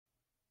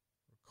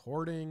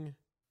recording.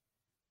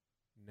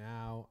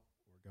 Now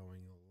we're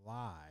going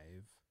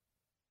live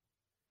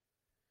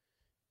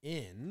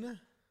in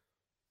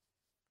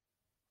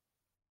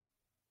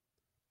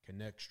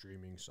Connect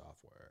streaming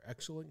software.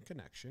 Excellent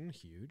connection.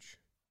 Huge.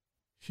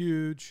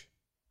 Huge.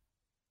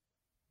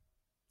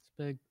 It's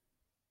big.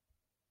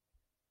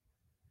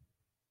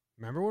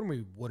 Remember when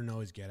we wouldn't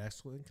always get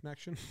excellent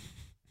connection?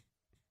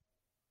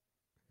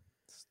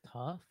 It's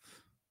tough.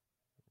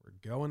 We're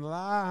going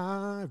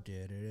live.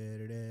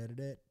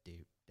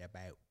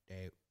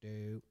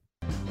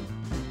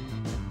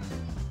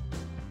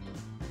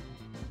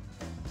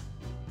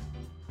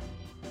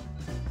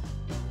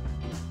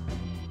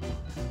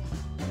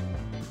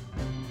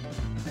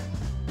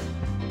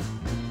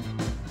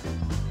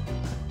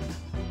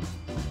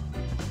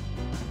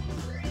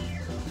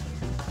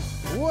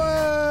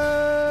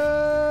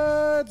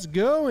 What's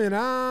going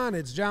on?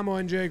 It's Jamo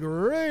and Jake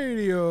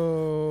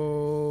Radio.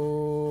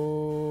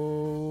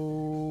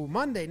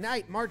 Monday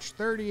night, March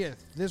 30th.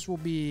 This will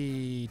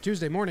be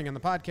Tuesday morning on the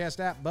podcast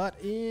app, but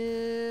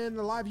in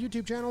the live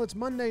YouTube channel, it's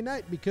Monday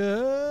night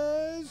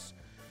because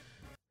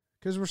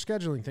we're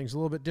scheduling things a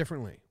little bit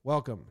differently.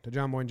 Welcome to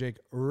Jamo and Jake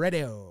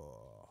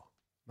Radio.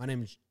 My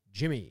name is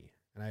Jimmy,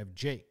 and I have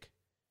Jake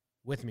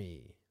with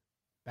me.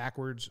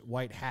 Backwards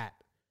white hat,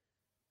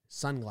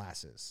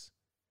 sunglasses,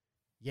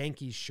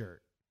 Yankees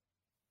shirt,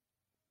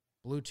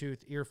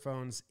 Bluetooth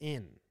earphones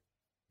in.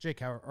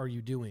 Jake, how are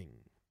you doing?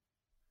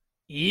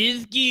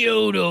 Is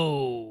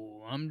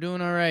Kyoto. I'm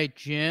doing all right,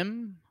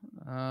 Jim.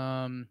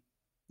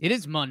 It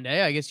is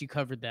Monday. I guess you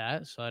covered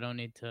that, so I don't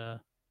need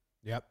to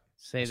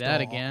say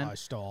that again. I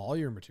stole all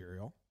your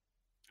material.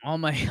 All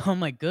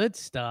my good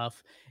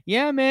stuff.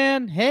 Yeah,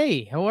 man.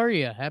 Hey, how are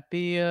you?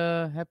 Happy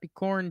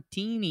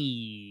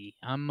quarantine.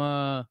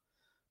 I'm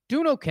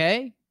doing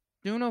okay.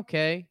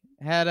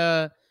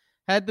 Had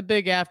the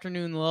big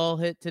afternoon lull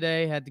hit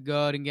today. Had to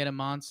go out and get a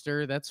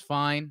monster. That's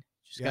fine.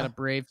 Just got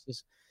to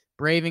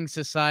braving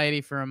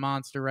society for a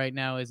monster right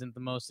now isn't the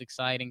most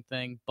exciting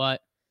thing,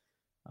 but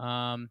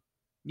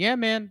yeah,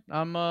 man,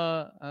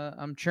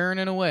 I'm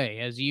churning away.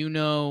 As you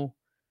know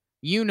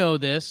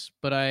this,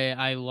 but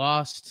I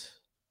lost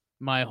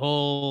my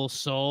whole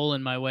soul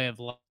and my way of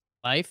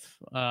life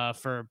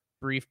for a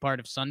brief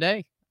part of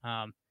Sunday.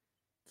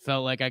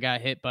 Felt like I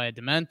got hit by a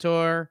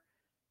Dementor.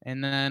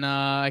 And then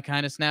I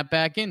kind of snapped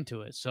back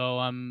into it. So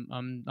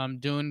I'm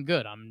doing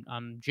good.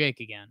 I'm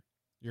Jake again.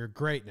 You're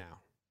great now.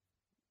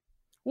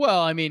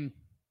 Well, I mean,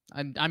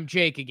 I'm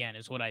Jake again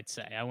is what I'd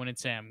say. I wouldn't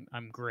say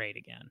I'm great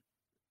again.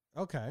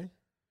 Okay.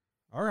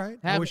 All right.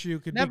 I wish you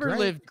could never be great.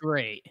 Lived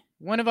great.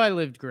 When have I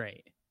lived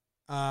great?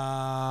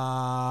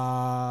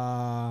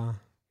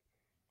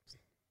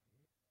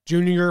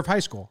 Junior year of high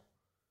school.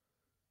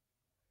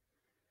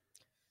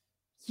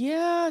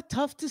 Yeah,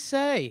 tough to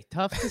say.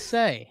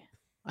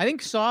 I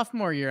think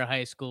sophomore year of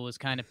high school was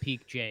kind of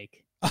peak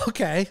Jake.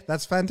 Okay,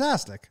 that's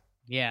fantastic.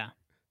 Yeah.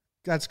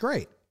 That's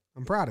great.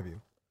 I'm proud of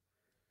you.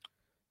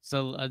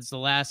 So it's the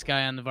last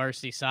guy on the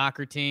varsity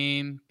soccer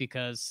team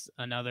because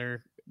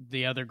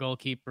the other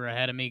goalkeeper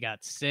ahead of me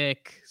got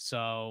sick.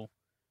 So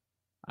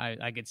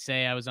I could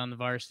say I was on the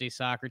varsity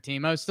soccer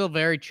team. I was still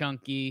very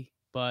chunky,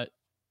 but,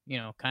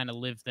 kind of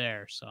lived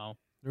there. So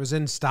it was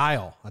in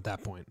style at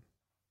that point.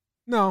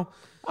 No.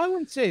 I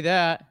wouldn't say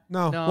that.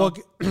 No. Well,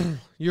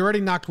 you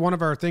already knocked one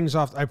of our things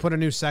off. I put a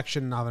new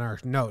section on our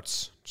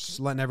notes, just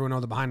letting everyone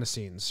know the behind the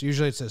scenes.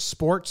 Usually it says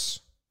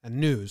sports and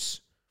news.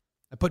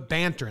 I put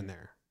banter in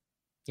there.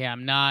 Yeah,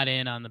 I'm not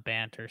in on the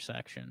banter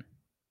section.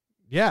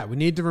 Yeah, we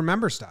need to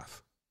remember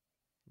stuff.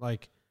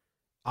 Like,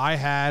 I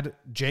had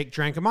Jake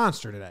drank a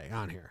monster today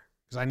on here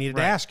because I needed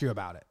to ask you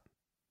about it.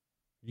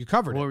 You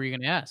covered it. What were you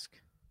going to ask?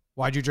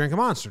 Why'd you drink a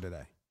monster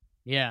today?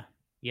 Yeah.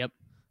 Yep.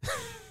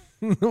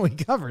 We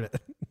covered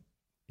it.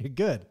 You're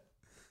good.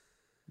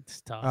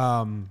 It's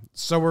tough.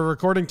 So we're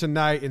recording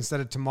tonight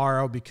instead of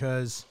tomorrow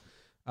because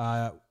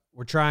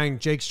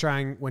Jake's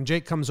trying, when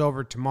Jake comes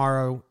over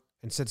tomorrow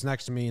and sits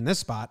next to me in this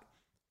spot,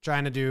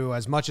 trying to do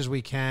as much as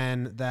we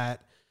can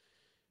that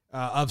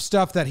of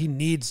stuff that he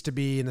needs to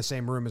be in the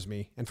same room as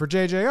me. And for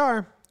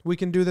JJR, we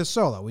can do this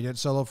solo. We did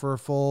solo for a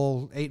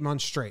full 8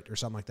 months straight or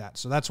something like that.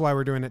 So that's why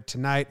we're doing it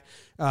tonight.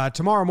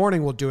 Tomorrow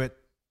morning, we'll do it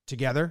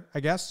together,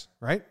 I guess,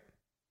 right?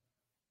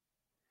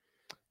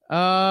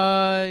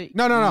 No,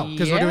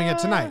 because we're doing it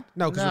tonight.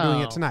 We're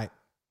doing it tonight.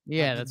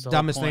 Yeah, that's the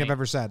dumbest whole thing I've point.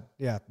 ever said.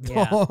 Yeah.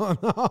 Yeah.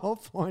 The whole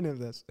point of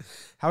this.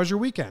 How was your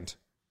weekend?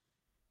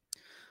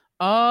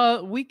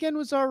 Weekend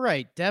was all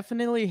right.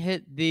 Definitely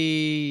hit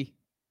the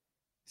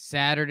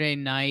Saturday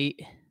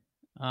night.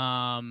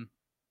 Saturday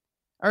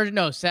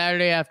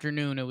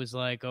afternoon. It was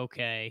like,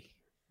 okay,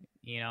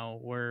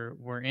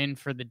 we're in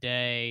for the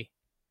day.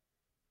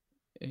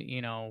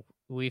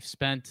 We've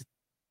spent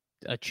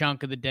a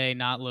chunk of the day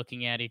not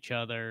looking at each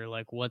other,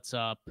 like, what's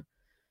up?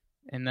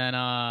 And then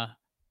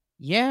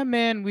yeah,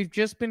 man, we've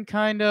just been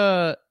kind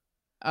of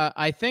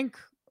I think,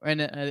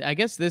 and I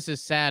guess this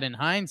is sad in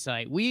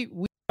hindsight, we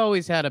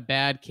always had a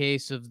bad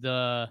case of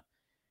the,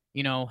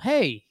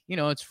 hey,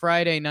 it's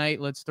Friday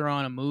night, let's throw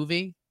on a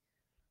movie.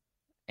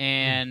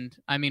 And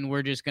I mean,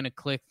 we're just going to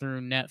click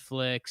through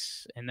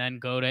Netflix and then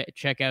go to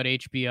check out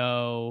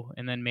HBO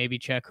and then maybe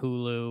check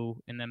Hulu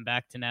and then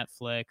back to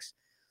Netflix.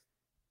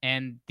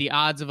 And the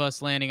odds of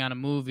us landing on a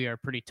movie are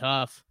pretty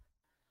tough.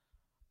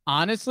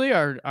 Honestly,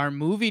 our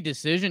movie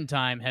decision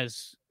time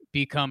has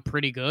become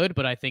pretty good,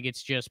 but I think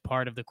it's just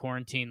part of the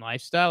quarantine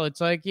lifestyle.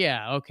 It's like,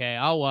 yeah, okay,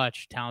 I'll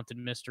watch Talented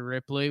Mr.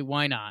 Ripley.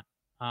 Why not?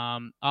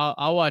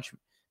 I'll watch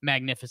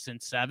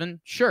Magnificent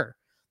Seven. Sure.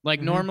 Like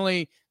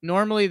normally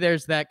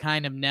there's that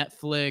kind of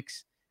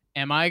Netflix.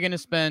 Am I going to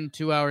spend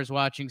 2 hours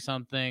watching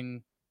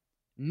something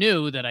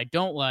new that I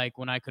don't like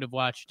when I could have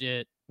watched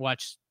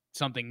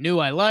something new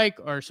I like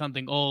or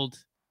something old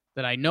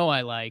that I know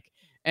I like?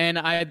 And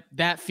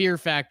that fear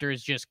factor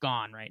is just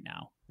gone right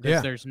now.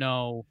 Yeah. There's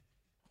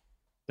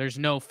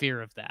no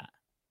fear of that.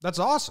 That's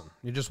awesome.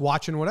 You're just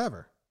watching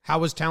whatever. How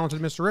was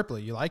Talented Mr.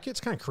 Ripley? You like it?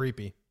 It's kind of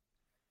creepy.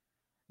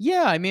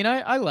 Yeah, I mean,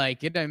 I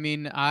like it. I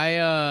mean,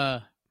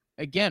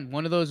 again,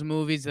 one of those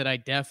movies that I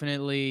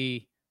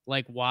definitely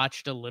like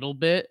watched a little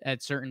bit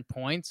at certain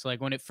points.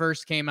 Like when it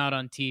first came out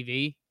on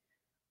TV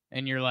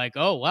and you're like,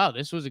 oh, wow,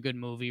 this was a good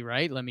movie,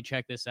 right? Let me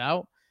check this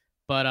out.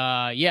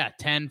 But yeah,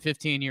 10,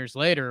 15 years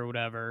later or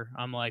whatever,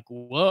 I'm like,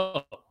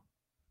 whoa,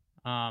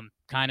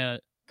 kind of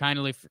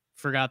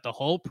forgot the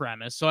whole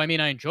premise. So, I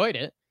mean, I enjoyed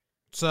it.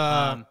 It's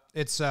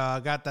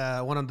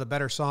got one of the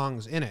better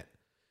songs in it.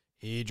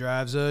 He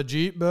drives a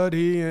Jeep, but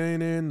he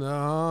ain't in the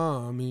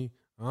army.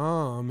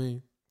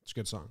 It's a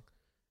good song.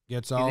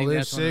 Gets all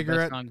his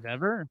cigarette. One of the best songs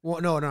ever?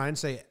 Well, no, I didn't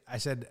say it. I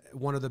said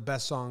one of the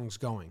best songs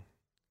going.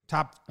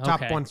 Top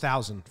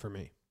 1,000 for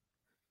me.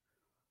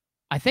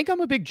 I think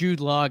I'm a big Jude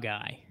Law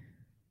guy.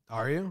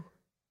 Are you?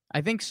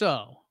 I think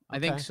so. I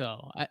think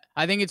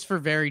it's for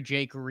very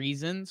Jake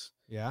reasons.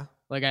 Yeah.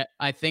 Like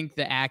I think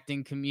the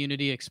acting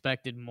community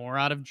expected more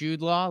out of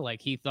Jude Law.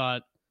 Like they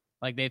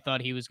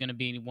thought he was going to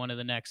be one of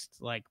the next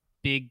like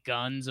big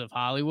guns of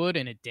Hollywood,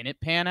 and it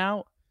didn't pan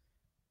out.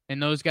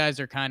 And those guys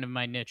are kind of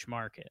my niche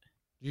market.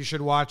 You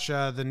should watch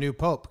The New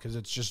Pope because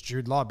it's just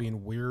Jude Law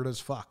being weird as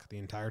fuck the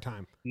entire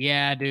time.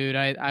 Yeah, dude.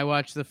 I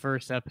watched the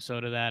first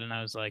episode of that and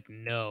I was like,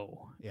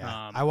 no.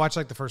 Yeah, I watched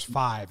like the first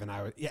 5,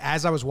 and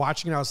as I was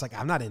watching it, I was like,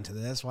 I'm not into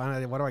this.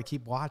 Why do I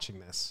keep watching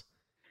this?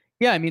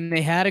 Yeah, I mean,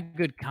 they had a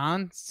good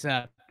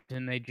concept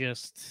and they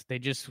just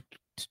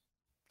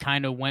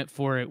kind of went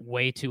for it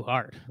way too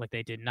hard. Like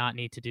they did not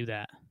need to do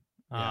that.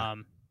 Yeah.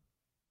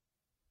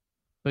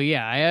 But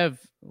yeah, I have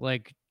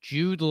like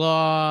Jude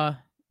Law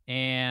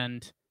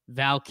and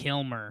Val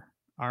Kilmer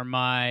are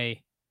my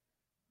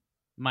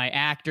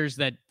actors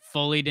that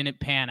fully didn't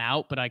pan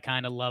out, but I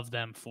kind of love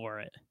them for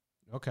it.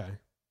 Okay.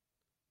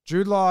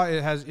 Jude Law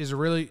is a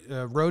really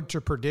Road to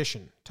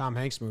Perdition, Tom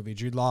Hanks movie.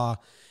 Jude Law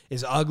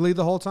is ugly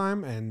the whole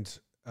time, and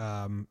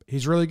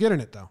he's really good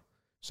in it though.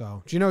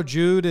 So, do you know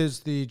Jude is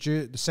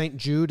the Saint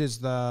Jude is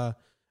the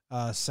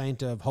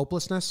saint of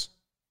hopelessness?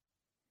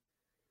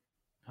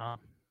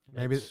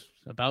 Maybe it's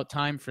about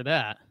time for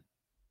that.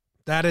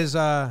 That is,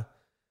 I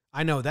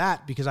know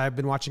that because I've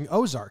been watching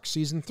Ozark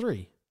season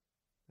 3,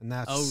 and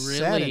that's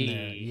set in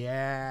there.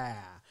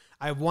 Yeah,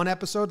 I have one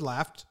episode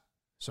left,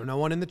 so no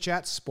one in the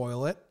chat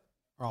spoil it,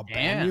 or I'll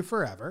ban you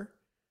forever.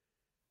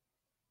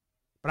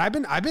 But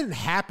I've been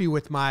happy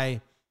with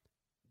my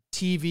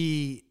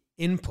TV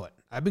input.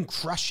 I've been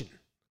crushing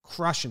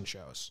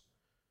shows.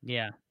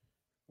 Yeah,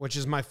 which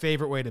is my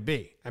favorite way to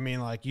be. I mean,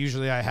 like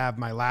usually I have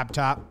my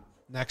laptop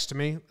next to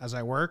me as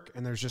I work,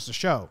 and there's just a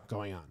show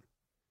going on.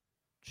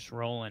 Just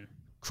rolling.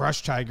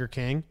 Crush Tiger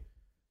King.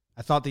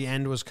 I thought the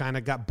end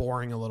got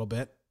boring a little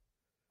bit.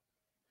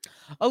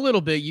 A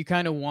little bit. You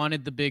kind of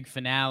wanted the big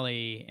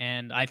finale,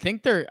 and I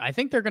think they're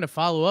going to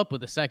follow up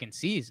with a second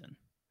season.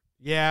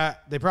 Yeah,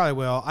 they probably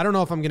will. I don't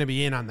know if I'm going to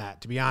be in on that,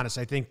 to be honest.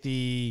 I think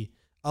the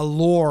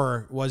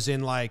allure was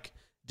in like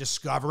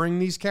discovering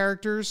these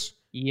characters.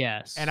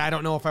 Yes. And I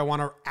don't know if I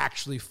want to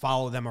actually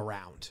follow them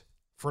around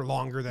for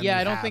longer than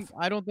I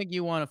don't think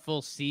you want a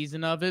full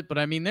season of it, but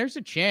I mean there's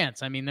a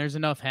chance. I mean there's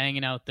enough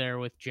hanging out there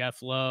with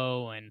Jeff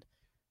Lowe, and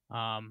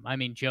I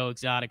mean Joe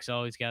Exotic's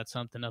always got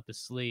something up his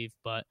sleeve,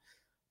 but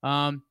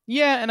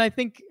yeah, and I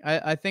think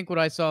what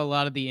I saw a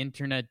lot of the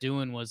internet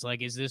doing was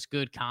like, is this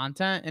good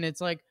content? And it's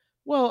like,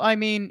 well, I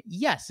mean,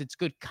 yes, it's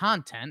good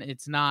content.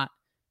 It's not,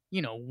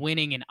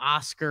 winning an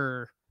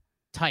Oscar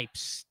type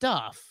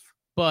stuff,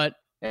 but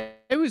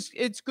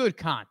it's good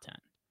content.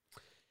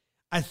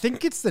 I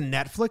think it's the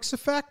Netflix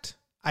effect.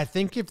 I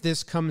think if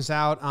this comes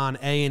out on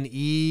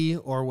A&E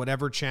or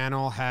whatever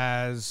channel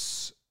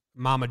has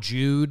Mama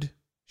Jude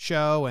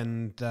show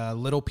and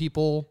Little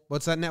People,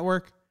 what's that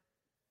network?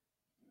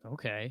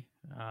 Okay.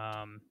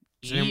 I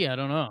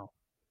don't know.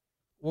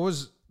 What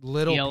was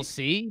Little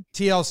TLC?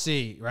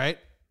 TLC, right?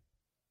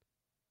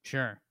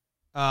 Sure.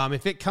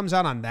 If it comes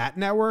out on that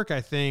network, I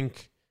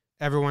think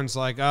everyone's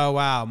like, oh,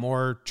 wow,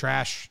 more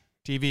trash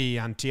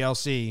TV on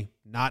TLC.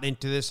 Not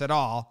into this at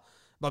all.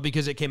 But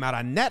because it came out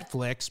on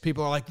Netflix,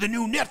 people are like, the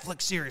new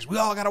Netflix series. We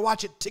all got to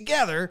watch it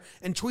together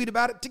and tweet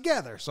about it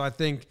together. So I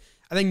think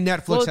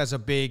Netflix has a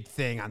big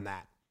thing on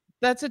that.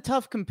 That's a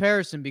tough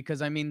comparison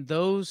because I mean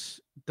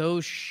those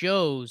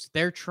shows,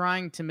 they're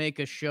trying to make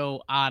a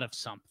show out of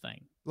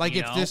something. Like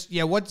if this,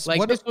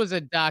 this was a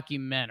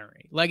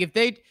documentary. Like if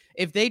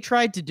they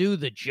tried to do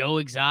the Joe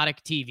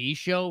Exotic TV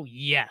show,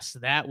 yes,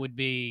 that would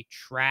be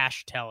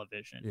trash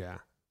television. Yeah.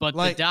 But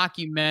the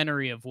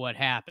documentary of what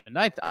happened,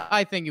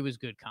 I think it was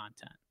good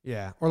content.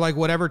 Yeah. Or like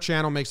whatever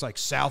channel makes like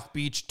South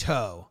Beach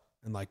Tow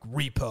and like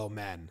Repo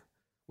Men.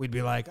 We'd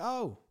be like,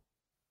 oh,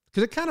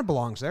 because it kind of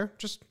belongs there.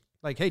 Just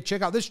like, hey,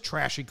 check out this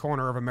trashy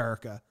corner of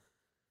America.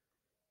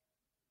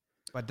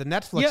 But the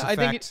Netflix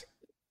effect.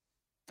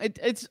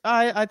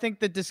 I think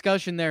the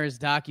discussion there is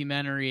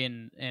documentary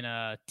and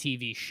a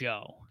TV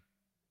show.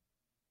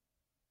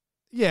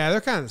 Yeah,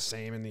 they're kind of the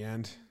same in the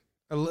end.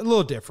 A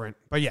little different,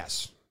 but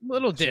yes.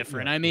 Little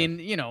different. I mean,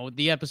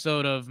 the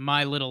episode of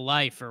My Little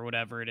Life or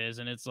whatever it is,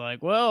 and it's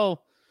like,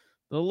 well,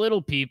 the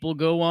little people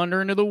go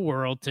wander into the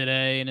world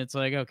today, and it's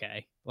like,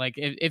 okay. Like,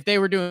 if they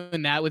were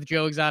doing that with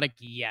Joe Exotic,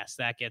 yes,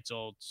 that gets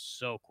old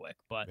so quick.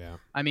 But,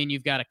 I mean,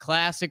 you've got a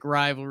classic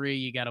rivalry.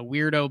 You got a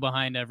weirdo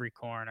behind every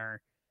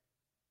corner.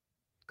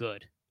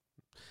 Good.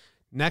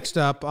 Next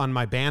up on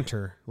my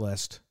banter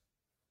list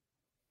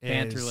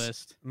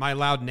is My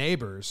Loud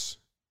Neighbors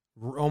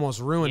almost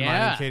ruined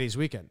mine and Katie's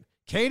weekend.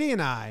 Katie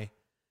and I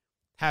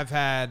have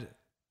had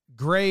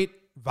great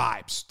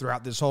vibes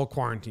throughout this whole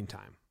quarantine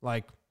time.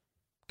 Like,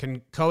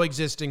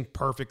 coexisting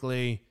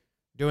perfectly,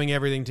 doing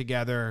everything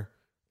together,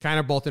 kind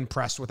of both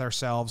impressed with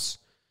ourselves.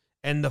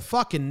 And the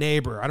fucking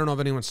neighbor, I don't know if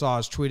anyone saw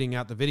us tweeting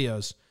out the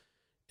videos,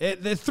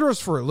 it threw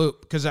us for a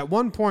loop because at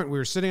one point we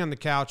were sitting on the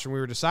couch and we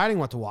were deciding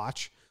what to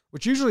watch,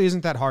 which usually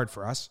isn't that hard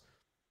for us.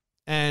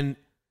 And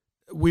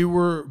we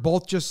were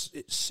both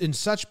just in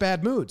such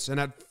bad moods.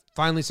 And I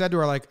finally said to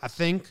her, like, I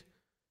think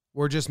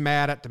we're just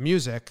mad at the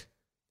music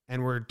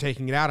and we're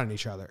taking it out on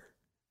each other.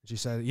 She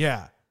said,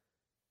 yeah.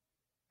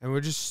 And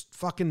we're just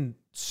fucking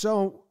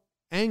so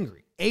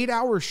angry. 8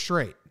 hours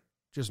straight,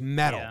 just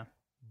metal,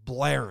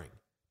 blaring.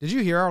 Did you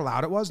hear how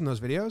loud it was in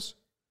those videos?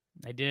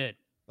 I did.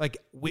 Like,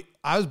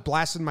 I was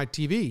blasting my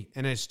TV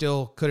and I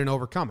still couldn't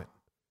overcome it.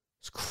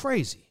 It's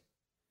crazy.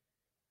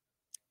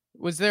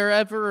 Was there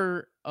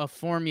ever a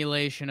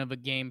formulation of a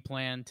game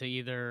plan to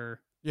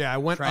either I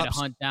went try to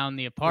hunt down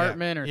the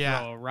apartment or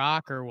throw a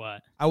rock or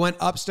what? I went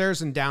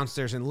upstairs and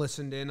downstairs and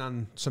listened in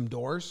on some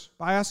doors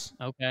by us.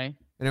 Okay.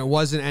 And it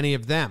wasn't any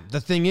of them.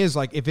 The thing is,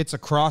 like, if it's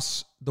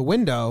across the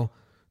window,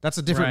 that's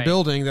a different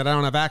building that I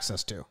don't have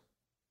access to.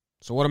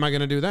 So what am I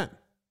going to do then?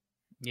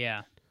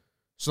 Yeah.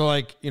 So,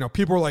 like,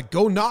 people were like,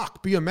 go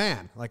knock, be a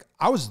man. Like,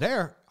 I was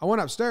there. I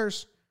went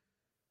upstairs.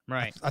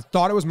 Right. I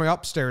thought it was my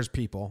upstairs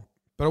people,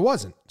 but it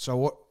wasn't. So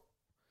what?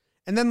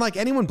 And then, like,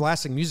 anyone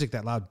blasting music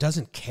that loud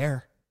doesn't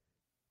care.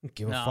 Don't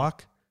give a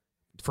fuck.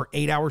 For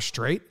 8 hours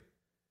straight.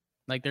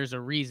 Like, there's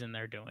a reason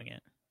they're doing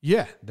it.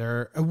 Yeah.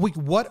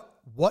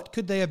 What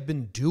could they have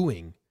been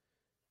doing?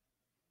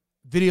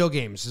 Video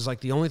games is like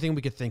the only thing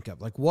we could think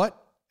of. Like,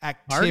 what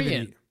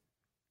activity?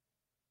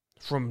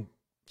 Partying.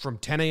 From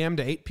 10 a.m.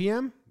 to 8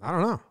 p.m.? I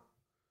don't know.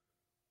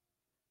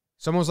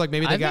 Someone was like,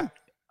 maybe I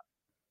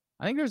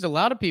think there's a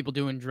lot of people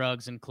doing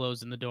drugs and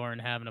closing the door and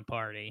having a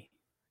party.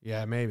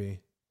 Yeah,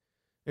 maybe.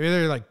 Maybe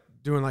they're like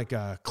doing like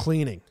a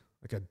cleaning.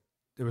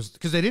 It was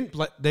because they didn't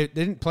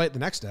play it the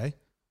next day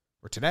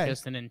or today.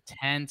 Just an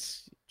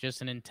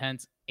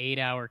intense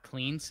 8-hour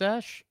clean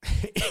sesh.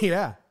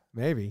 Yeah,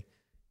 maybe.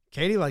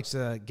 Katie likes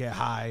to get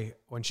high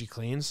when she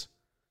cleans.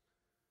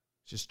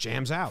 Just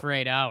jams out for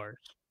 8 hours.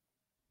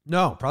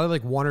 No, probably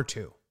like 1 or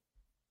 2.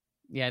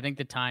 Yeah, I think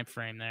the time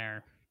frame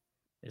there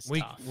is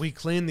tough. We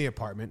cleaned the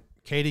apartment.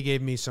 Katie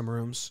gave me some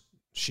rooms.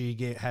 She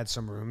had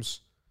some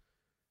rooms.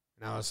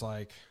 And I was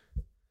like,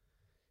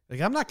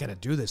 I'm not going to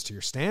do this to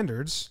your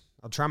standards.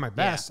 I'll try my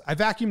best. Yeah. I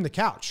vacuumed the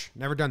couch.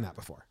 Never done that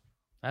before.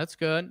 That's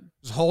good.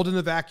 Just holding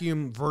the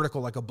vacuum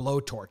vertical like a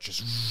blowtorch.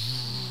 Just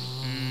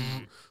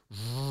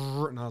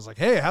and I was like,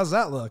 hey, how's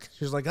that look?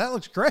 She was like, that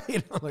looks great.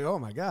 I'm like, oh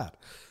my God.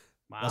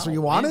 Wow, that's what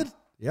you wanted?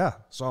 Yeah.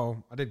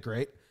 So I did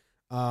great.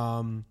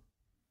 And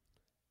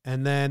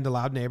then the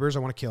loud neighbors, I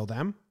want to kill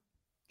them.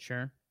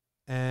 Sure.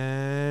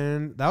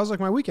 And that was like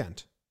my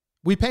weekend.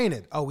 We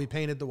painted. Oh, we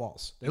painted the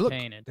walls. They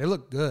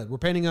look good. We're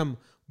painting them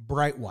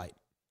bright white.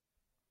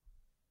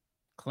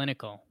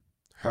 Clinical.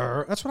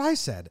 That's what I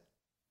said.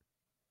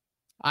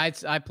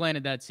 I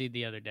planted that seed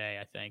the other day,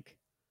 I think.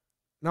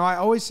 No, I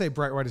always say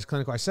bright white is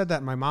clinical. I said that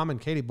and my mom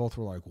and Katie both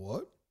were like,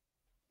 what?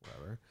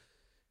 Whatever.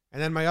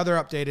 And then my other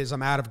update is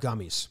I'm out of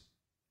gummies.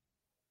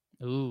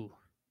 Ooh.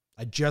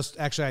 I just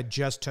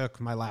took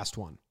my last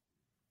one.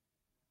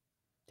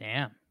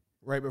 Damn.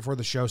 Right before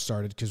the show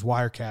started because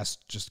Wirecast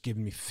just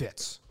giving me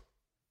fits.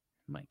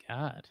 Oh my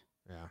God.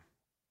 Yeah.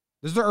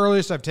 This is the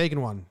earliest I've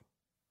taken one.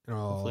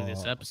 Hopefully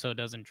this episode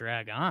doesn't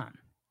drag on.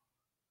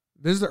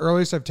 This is the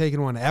earliest I've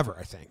taken one ever,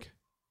 I think.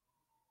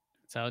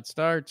 That's how it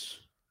starts.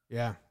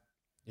 Yeah.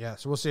 Yeah.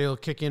 So we'll see. It'll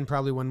kick in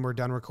probably when we're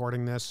done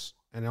recording this,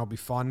 and it'll be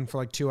fun for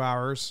like 2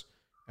 hours,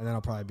 and then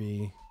I'll probably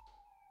be...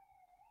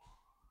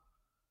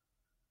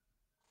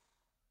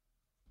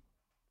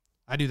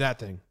 I do that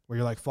thing where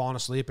you're like falling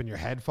asleep and your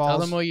head falls. Tell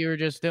them what you were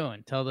just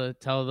doing. Tell the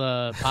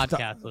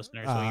podcast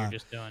listeners what you're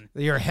just doing.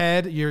 Your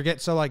head, you get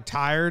so like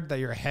tired that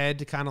your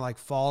head kind of like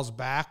falls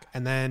back,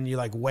 and then you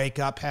like wake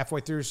up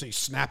halfway through, so you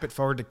snap it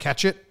forward to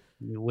catch it.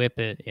 You whip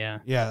it, yeah.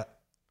 Yeah,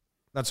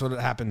 that's what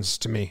happens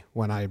to me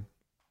when I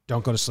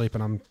don't go to sleep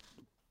and I'm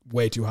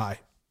way too high.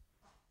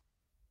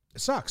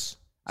 It sucks.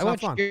 I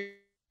watched Jerry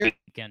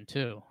weekend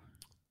too.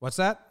 What's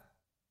that?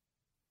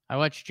 I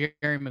watched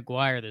Jerry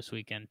Maguire this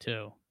weekend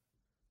too.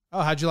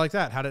 Oh, how'd you like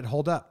that? How did it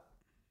hold up?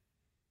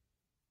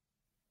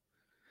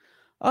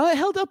 It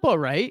held up all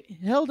right.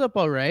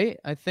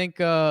 I think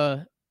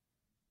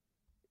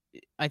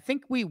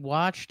we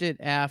watched it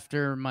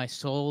after my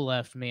soul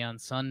left me on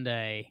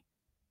Sunday.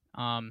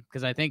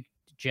 Because I think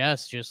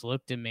Jess just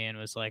looked at me and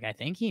was like, I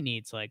think he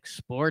needs like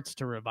sports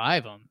to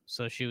revive him.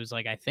 So she was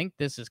like, I think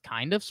this is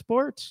kind of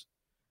sports.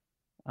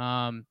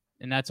 And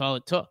that's all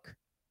it took.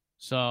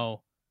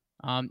 So,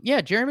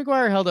 yeah, Jerry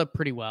Maguire held up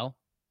pretty well.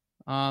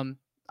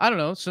 I don't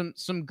know,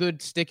 some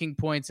good sticking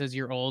points as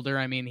you're older.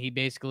 I mean,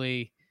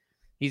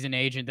 he's an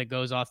agent that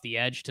goes off the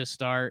edge to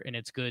start, and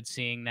it's good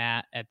seeing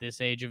that at this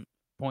age of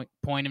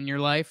point in your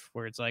life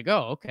where it's like,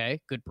 oh,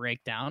 okay, good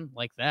breakdown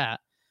like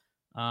that.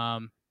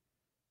 But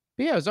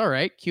yeah, it was all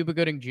right. Cuba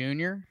Gooding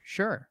Jr.,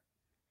 sure.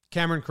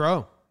 Cameron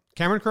Crowe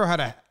had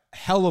a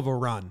hell of a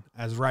run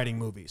as writing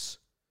movies.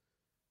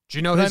 Do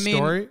you know his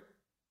story?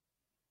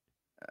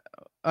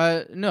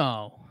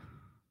 No.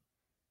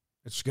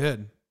 It's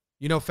good.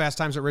 You know Fast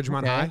Times at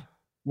Ridgemont High?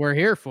 We're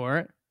here for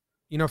it.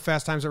 You know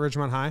Fast Times at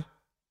Ridgemont High?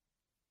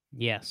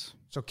 Yes.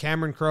 So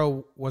Cameron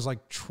Crowe was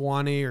like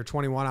 20 or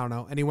 21, I don't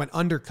know, and he went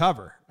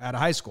undercover at a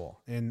high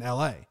school in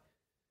L.A.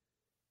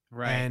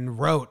 Right. And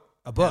wrote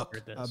a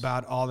book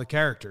about all the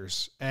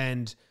characters.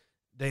 And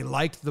they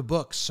liked the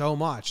book so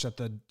much that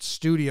the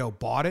studio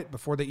bought it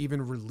before they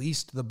even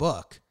released the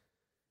book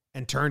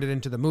and turned it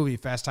into the movie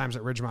Fast Times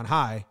at Ridgemont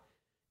High.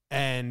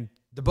 And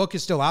the book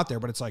is still out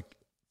there, but it's like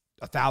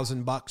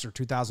 $1,000 or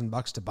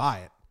 $2,000 to buy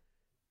it,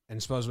 and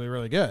it's supposed to be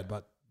really good.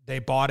 But they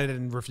bought it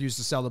and refused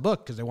to sell the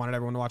book because they wanted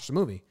everyone to watch the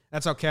movie.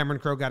 That's how Cameron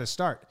Crowe got his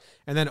start.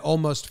 And then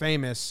Almost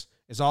Famous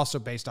is also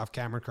based off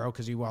Cameron Crowe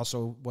because he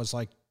also was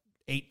like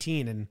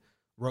 18 and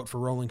wrote for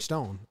Rolling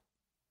Stone.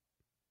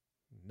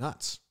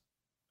 Nuts.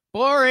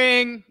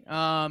 Boring.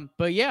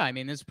 But yeah, I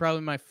mean, this is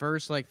probably my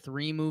first like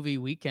 3-movie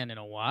weekend in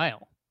a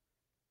while.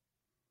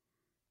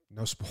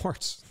 No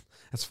sports.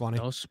 That's funny.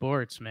 No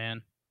sports,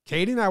 man.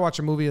 Katie and I watch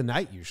a movie a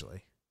night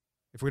usually.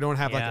 If we don't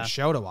have like a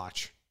show to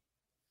watch,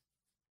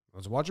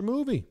 let's watch a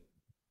movie.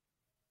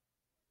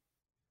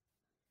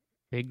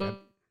 Big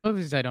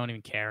movies I don't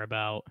even care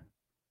about.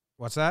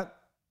 What's that?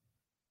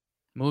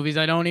 Movies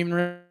I don't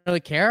even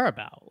really care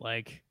about.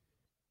 Like,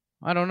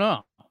 I don't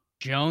know.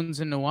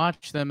 Jonesing to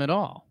watch them at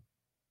all.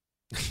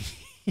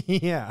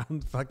 Yeah,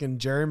 fucking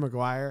Jerry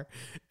Maguire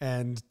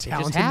and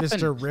talented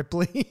Mr.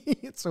 Ripley.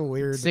 It's a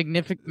weird.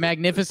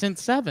 Magnificent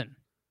Seven.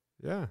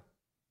 Yeah.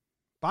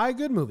 Buy a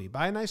good movie.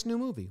 Buy a nice new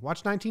movie.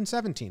 Watch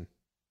 1917.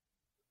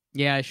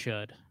 Yeah, I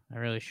should. I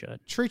really should.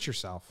 Treat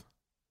yourself.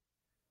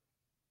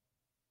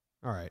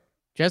 All right.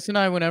 Jess and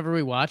I, whenever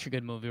we watch a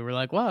good movie, we're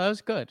like, wow, that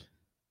was good.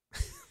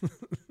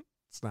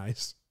 It's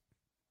nice.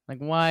 Like,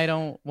 why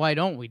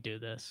don't we do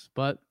this?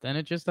 But then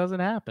it just doesn't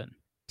happen.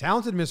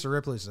 Talented Mr.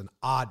 Ripley is an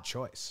odd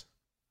choice.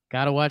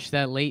 Got to watch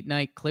that late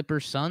night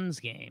Clippers Suns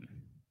game.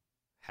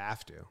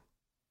 Have to.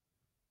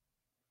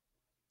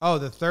 Oh,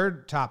 the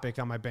third topic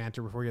on my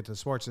banter before we get to the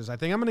sports is I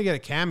think I'm going to get a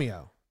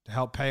Cameo to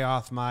help pay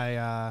off my,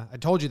 I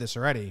told you this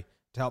already,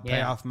 to help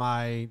pay off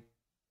my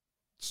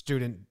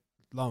student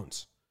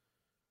loans.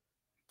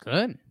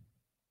 Good.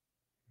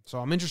 So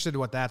I'm interested in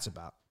what that's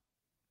about.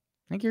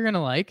 I think you're going to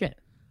like it.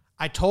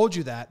 I told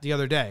you that the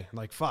other day. I'm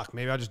like, fuck,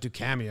 maybe I'll just do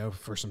Cameo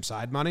for some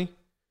side money.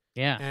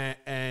 Yeah.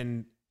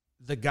 And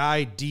the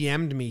guy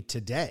DM'd me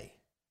today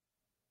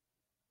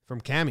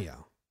from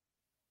Cameo.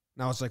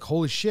 And I was like,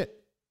 holy shit.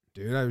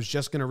 Dude, I was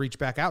just going to reach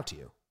back out to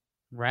you.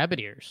 Rabbit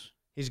ears.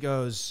 He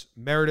goes,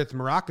 Meredith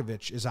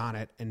Marakovich is on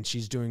it, and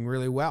she's doing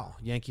really well.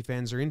 Yankee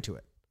fans are into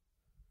it.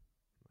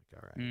 I'm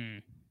like, all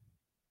right.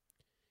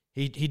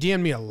 He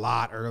DM'd me a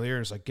lot earlier.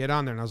 And was like, get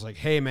on there. And I was like,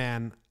 hey,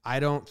 man,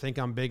 I don't think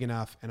I'm big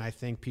enough, and I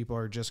think people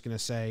are just going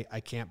to say, I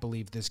can't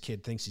believe this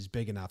kid thinks he's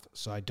big enough,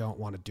 so I don't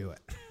want to do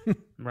it.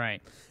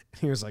 Right.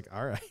 He was like,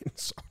 all right.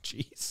 So,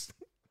 geez.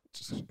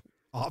 Just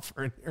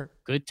offering here.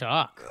 Good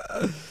talk.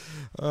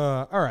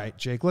 All right,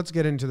 Jake, let's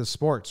get into the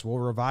sports. We'll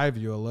revive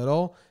you a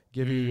little,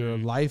 give you your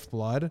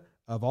lifeblood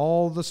of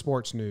all the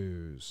sports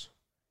news.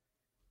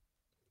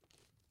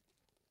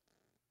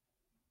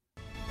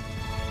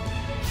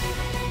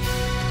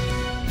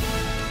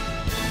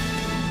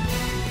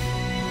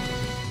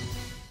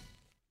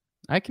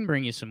 I can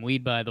bring you some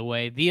weed, by the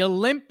way. The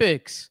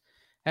Olympics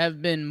have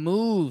been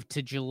moved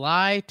to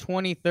July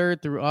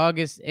 23rd through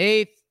August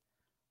 8th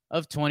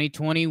of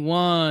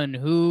 2021.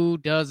 Who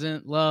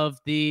doesn't love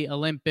the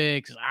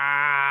Olympics?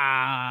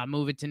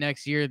 Move it to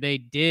next year. They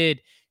did.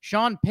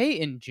 Sean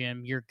Payton,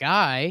 Jim, your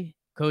guy,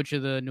 coach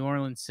of the New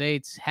Orleans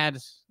Saints,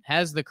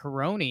 has the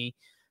corona.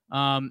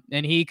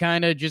 And he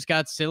kind of just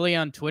got silly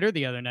on Twitter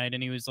the other night,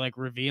 and he was like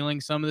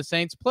revealing some of the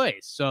Saints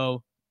plays.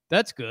 So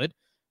that's good.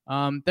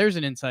 There's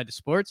an insight to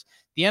sports.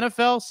 The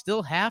NFL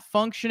still half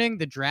functioning.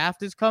 The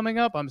draft is coming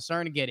up. I'm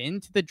starting to get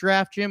into the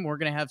draft, Jim. We're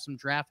going to have some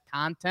draft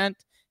content,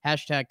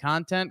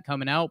 #content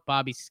coming out.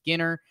 Bobby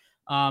Skinner.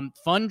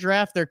 Fun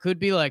draft. There could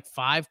be like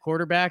 5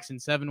 quarterbacks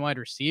and 7 wide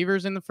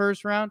receivers in the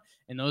first round.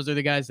 And those are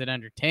the guys that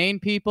entertain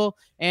people.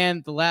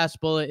 And the last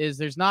bullet is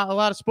there's not a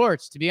lot of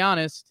sports, to be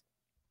honest.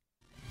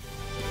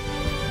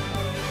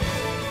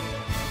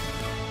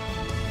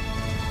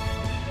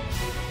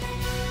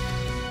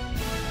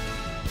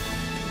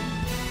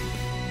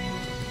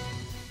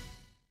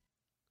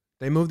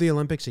 They moved the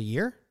Olympics a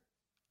year?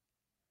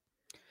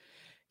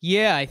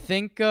 Yeah, I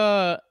think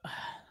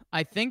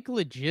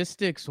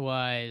logistics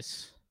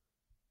wise,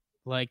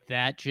 like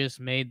that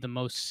just made the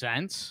most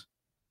sense.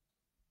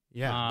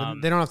 Yeah,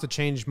 they don't have to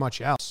change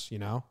much else, you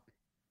know?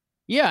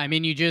 Yeah, I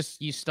mean,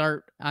 you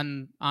start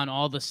on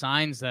all the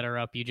signs that are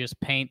up, you just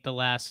paint the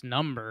last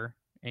number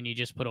and you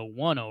just put a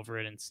 1 over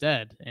it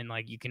instead. And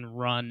like you can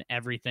run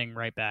everything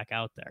right back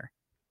out there.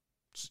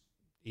 It's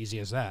easy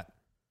as that.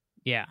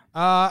 Yeah.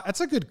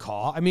 That's a good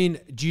call. I mean,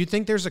 do you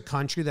think there's a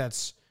country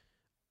that's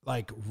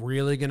like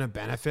really going to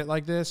benefit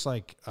like this?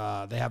 Like,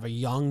 they have a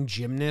young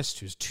gymnast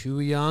who's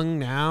too young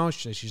now.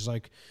 She's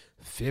like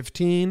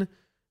 15,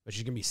 but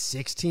she's going to be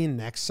 16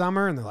 next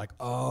summer. And they're like,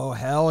 oh,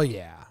 hell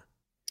yeah.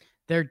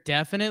 They're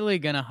definitely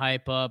going to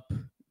hype up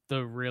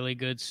the really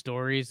good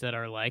stories that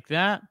are like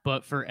that.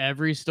 But for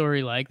every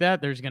story like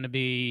that, there's going to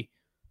be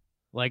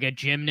like a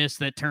gymnast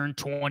that turned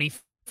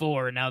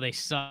 24 and now they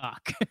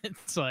suck.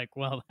 It's like,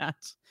 well,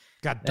 that's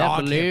got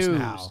dog hips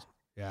now.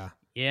 Yeah.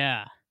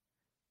 Yeah.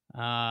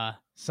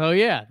 So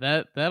yeah,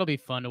 that'll be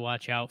fun to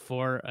watch out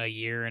for a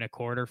year and a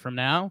quarter from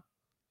now.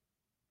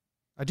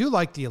 I do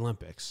like the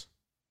Olympics.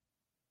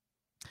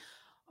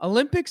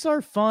 Olympics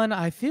are fun.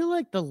 I feel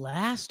like the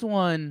last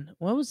one,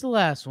 what was the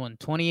last one?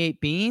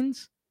 28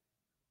 Beans?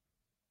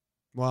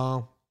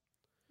 Well,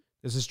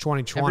 this is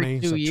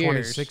 2020, so years.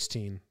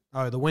 2016.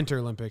 Oh, the Winter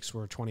Olympics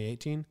were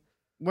 2018.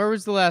 Where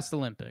was the last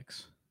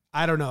Olympics?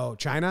 I don't know.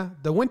 China?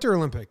 The Winter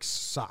Olympics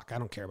suck. I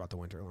don't care about the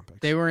Winter Olympics.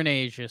 They were in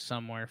Asia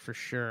somewhere for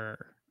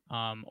sure.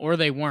 Or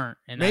they weren't.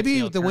 And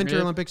maybe the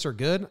Winter Olympics are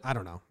good. I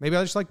don't know. Maybe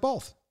I just like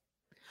both.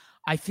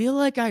 I feel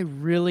like I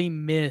really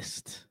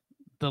missed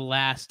the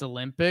last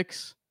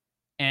Olympics,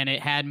 and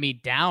it had me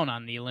down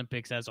on the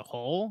Olympics as a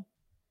whole.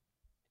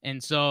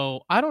 And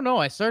so, I don't know.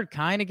 I started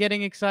kind of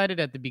getting excited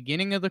at the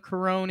beginning of the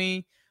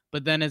Corona,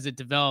 but then as it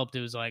developed,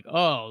 it was like,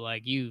 oh,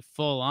 like you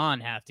full on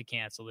have to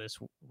cancel this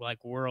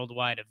like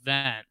worldwide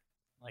event.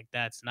 Like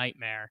that's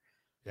nightmare.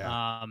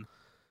 Yeah.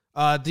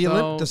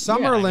 The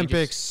Summer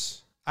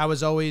Olympics, it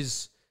was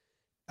always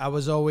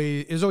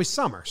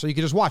summer, so you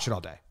could just watch it all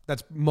day.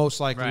 That's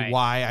most likely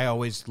why I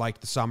always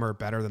liked the summer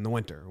better than the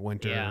winter.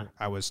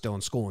 I was still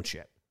in school and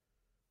shit.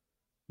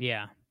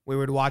 Yeah. We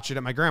would watch it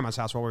at my grandma's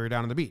house while we were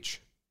down on the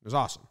beach. It was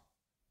awesome.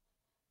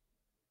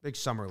 Big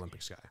Summer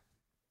Olympics guy.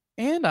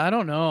 And I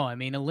don't know. I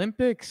mean,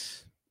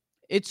 Olympics,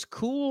 it's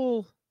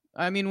cool.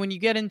 I mean, when you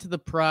get into the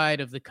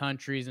pride of the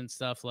countries and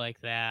stuff like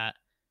that,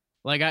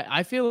 like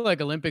I feel like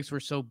Olympics were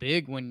so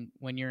big when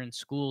you're in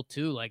school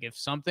too. Like if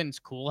something's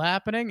cool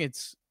happening,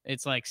 it's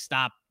like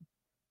stop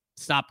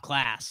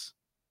class.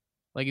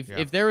 Like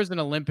if there was an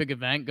Olympic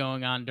event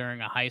going on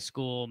during a high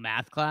school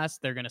math class,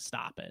 they're going to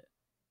stop it.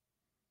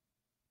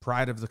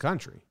 Pride of the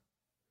country.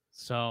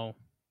 So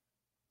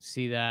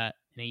see that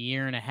in a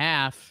year and a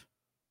half.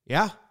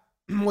 Yeah.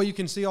 Well, you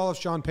can see all of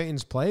Sean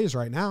Payton's plays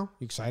right now.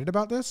 You excited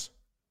about this?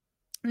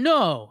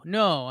 No,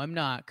 I'm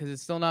not, because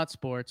it's still not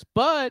sports.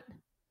 But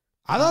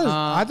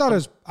I thought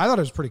it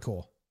was pretty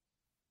cool.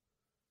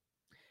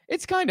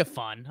 It's kind of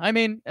fun. I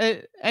mean,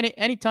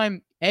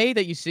 anytime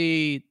that you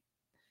see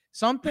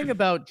something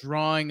about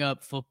drawing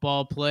up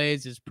football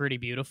plays is pretty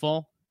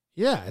beautiful.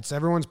 Yeah, it's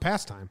everyone's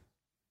pastime.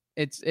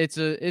 It's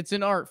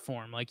an art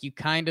form. Like you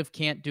kind of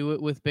can't do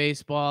it with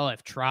baseball.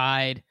 I've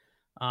tried.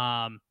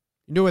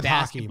 You do it with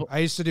hockey. I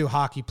used to do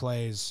hockey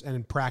plays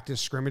and practice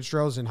scrimmage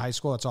drills in high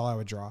school. That's all I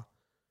would draw.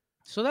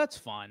 So that's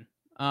fun.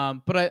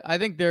 But I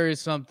think there is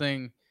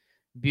something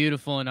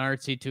beautiful and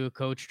artsy to a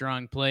coach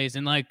drawing plays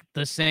in like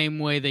the same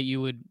way that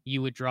you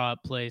would draw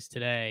up plays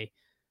today.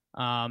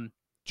 Do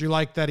you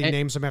like that he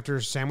names them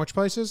after sandwich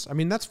places? I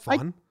mean, that's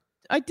fun.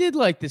 I did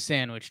like the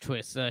sandwich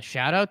twist.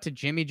 Shout out to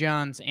Jimmy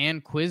John's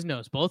and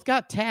Quiznos. Both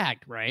got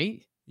tagged,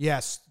 right?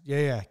 Yes.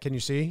 Yeah. Can you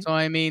see? So,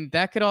 I mean,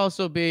 that could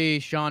also be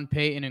Sean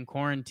Payton in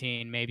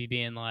quarantine, maybe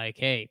being like,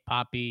 hey,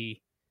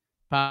 Poppy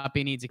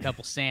needs a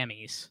couple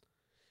Sammys.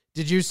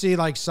 Did you see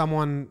like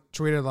someone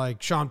tweeted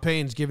like Sean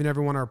Payton's giving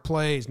everyone our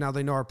plays. Now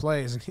they know our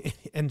plays.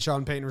 And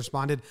Sean Payton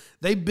responded,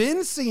 they've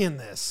been seeing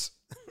this.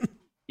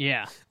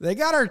 Yeah. They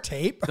got our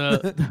tape.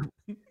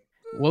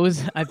 What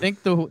was, I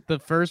think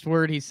the first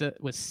word he said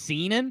was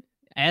Seenin.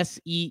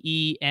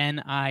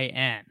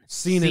 Seenin.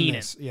 Seen in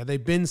this. Yeah,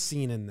 they've been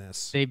seen in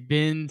this. They've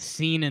been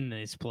seen in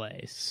these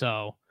plays.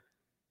 So,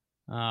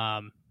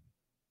 there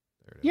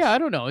There it is. Yeah, I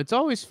don't know. It's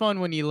always fun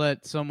when you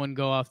let someone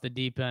go off the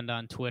deep end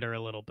on Twitter a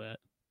little bit.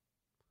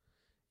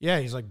 Yeah,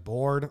 he's like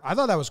bored. I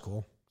thought that was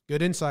cool.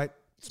 Good insight.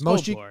 It's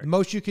bored.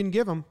 most you can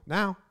give him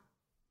now.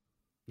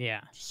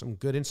 Yeah. Just some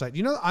good insight.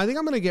 You know, I think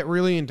I'm going to get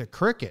really into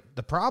cricket.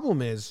 The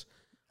problem is,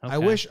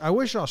 Okay. I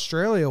wish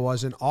Australia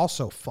wasn't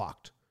also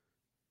fucked.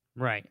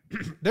 Right.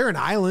 They're an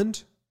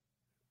island.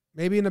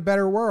 Maybe in a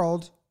better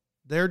world,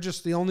 they're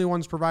just the only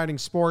ones providing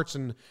sports,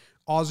 and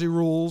Aussie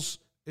rules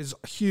is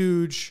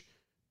huge.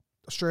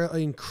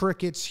 Australian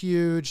cricket's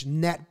huge.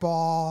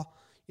 Netball,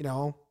 you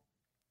know,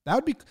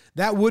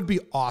 that would be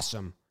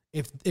awesome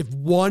if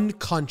one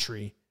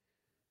country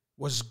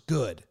was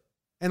good.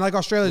 And like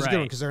Australia's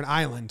good because they're an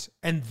island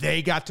and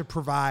they got to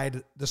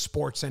provide the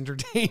sports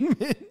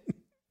entertainment.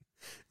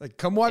 Like,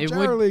 come watch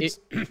our leagues.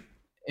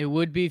 It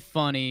would be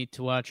funny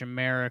to watch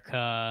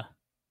America.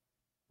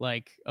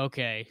 Like,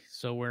 okay,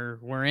 so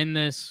we're in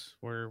this.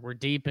 We're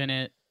deep in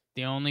it.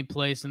 The only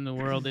place in the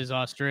world is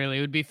Australia.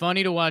 It would be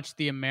funny to watch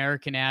the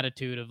American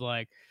attitude of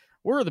like,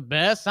 we're the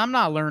best. I'm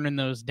not learning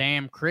those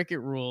damn cricket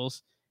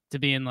rules, to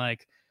being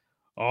like,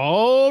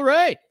 all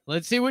right,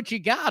 let's see what you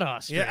got,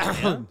 Australia.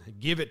 Yeah,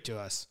 give it to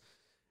us.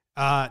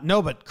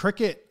 No, but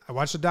cricket, I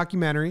watched the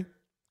documentary,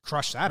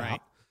 crushed that out.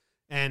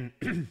 And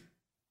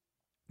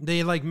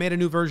they like made a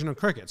new version of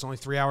cricket. It's only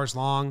 3 hours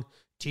long,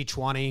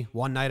 T20,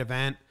 one night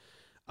event.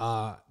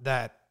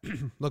 That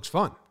looks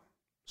fun.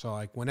 So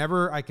like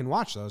whenever I can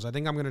watch those, I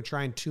think I'm going to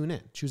try and tune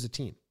in, choose a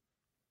team.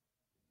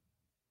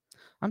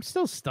 I'm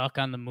still stuck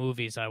on the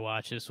movies I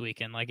watched this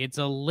weekend. Like, it's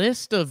a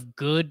list of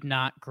good,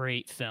 not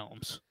great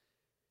films.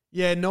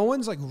 Yeah, no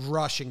one's like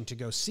rushing to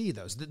go see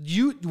those.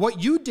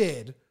 What you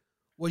did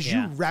was you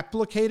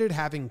replicated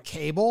having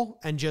cable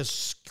and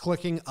just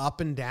clicking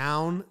up and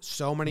down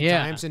so many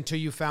times until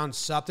you found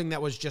something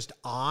that was just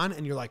on,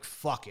 and you're like,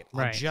 fuck it.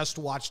 I'll just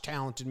watch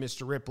Talented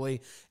Mr.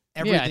 Ripley.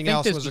 Everything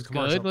else was a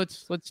commercial. Good.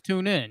 Let's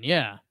tune in.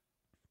 Yeah.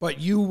 But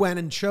you went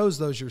and chose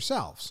those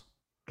yourselves.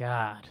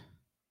 God.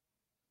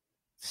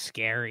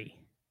 Scary.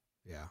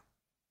 Yeah.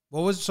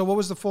 What was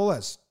the full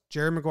list?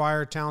 Jerry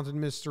Maguire, Talented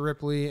Mr.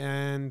 Ripley,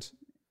 and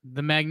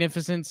The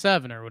Magnificent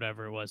Seven, or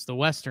whatever it was, the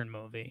Western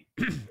movie.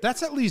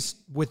 That's at least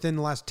within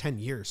the last 10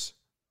 years.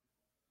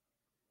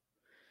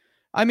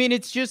 I mean,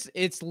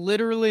 it's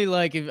literally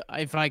like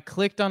if I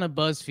clicked on a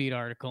BuzzFeed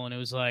article and it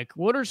was like,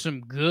 what are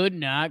some good,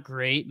 not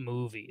great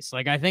movies?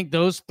 Like, I think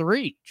those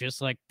three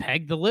just like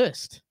peg the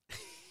list.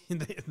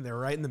 They're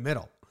right in the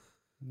middle.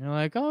 And you're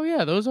like, oh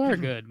yeah, those are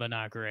good, but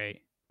not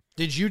great.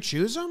 Did you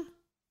choose them?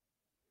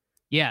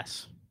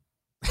 Yes.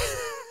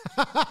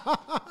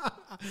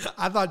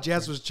 I thought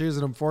Jess was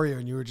choosing them for you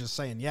and you were just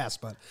saying yes,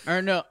 but.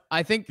 Or no,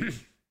 I think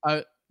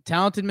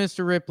Talented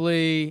Mr.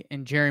 Ripley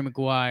and Jerry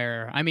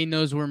Maguire. I mean,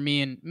 those were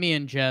me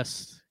and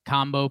Jess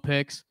combo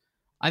picks.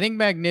 I think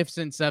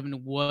Magnificent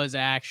Seven was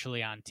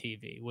actually on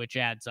TV, which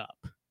adds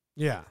up.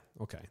 Yeah.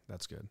 Okay.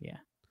 That's good. Yeah.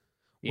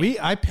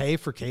 I pay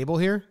for cable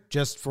here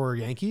just for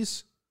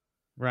Yankees.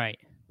 Right.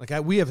 Like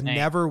we have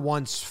never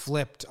once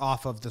flipped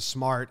off of the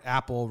smart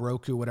Apple,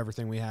 Roku, whatever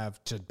thing we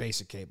have to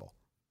basic cable.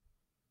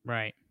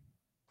 Right.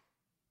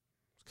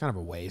 It's kind of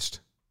a waste.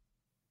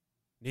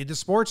 Need the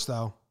sports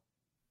though.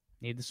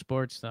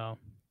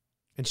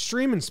 And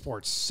streaming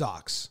sports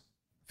sucks.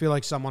 I feel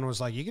like someone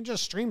was like, you can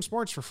just stream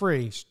sports for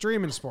free.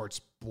 Streaming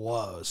sports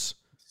blows.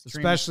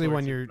 Especially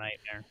when you're...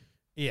 Nightmare.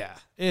 Yeah,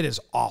 it is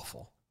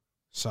awful.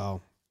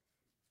 So,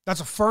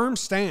 that's a firm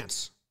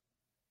stance.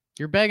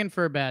 You're begging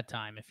for a bad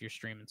time if you're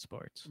streaming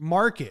sports.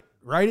 Mark it.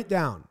 Write it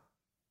down.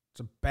 It's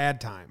a bad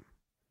time.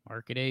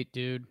 Market 8,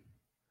 dude.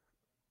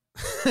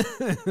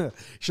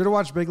 Should have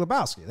watched Big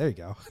Lebowski. There you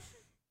go.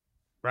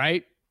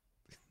 Right?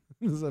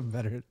 This is a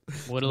better.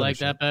 Would have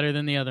liked that better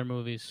than the other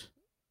movies.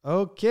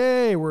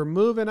 Okay, we're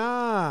moving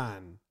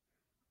on.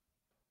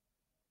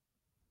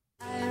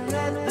 I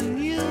read the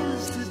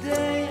news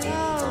today,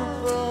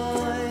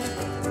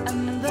 oh boy,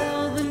 and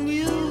though the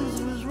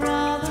news was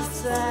rather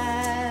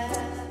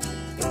sad,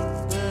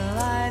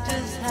 well, I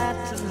just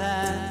had to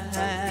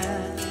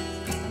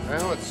laugh.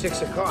 Well, it's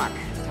 6 o'clock.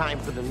 Time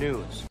for the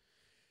news.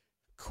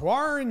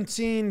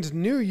 Quarantined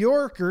New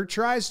Yorker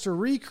tries to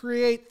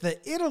recreate the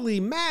Italy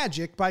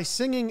magic by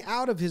singing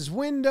out of his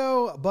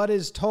window, but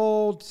is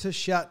told to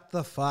shut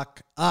the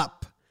fuck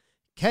up.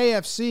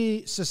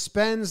 KFC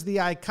suspends the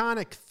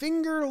iconic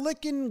Finger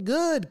Lickin'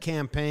 Good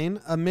campaign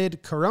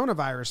amid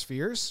coronavirus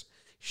fears.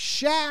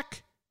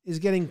 Shaq is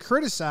getting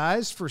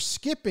criticized for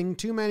skipping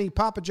too many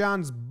Papa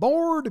John's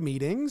board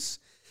meetings.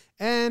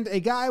 And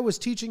a guy was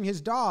teaching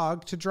his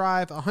dog to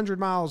drive 100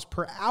 miles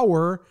per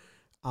hour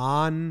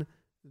on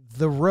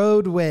the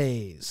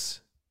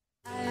roadways.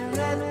 I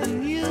read the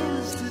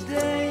news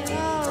today,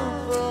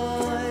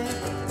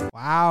 oh boy.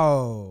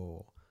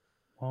 Wow.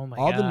 Oh my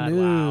all God. The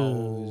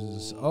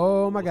news. Wow.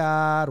 Oh my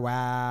God.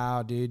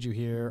 Wow. Did you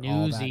hear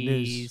all that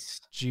news?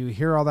 Did you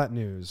hear all that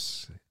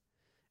news?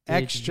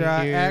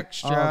 Extra.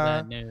 All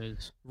that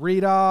news.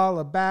 Read all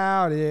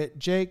about it.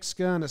 Jake's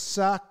gonna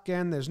suck,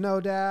 and there's no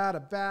doubt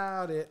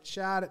about it.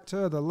 Shout it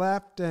to the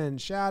left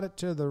and shout it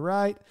to the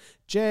right.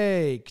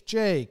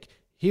 Jake.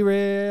 He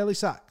really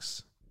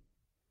sucks.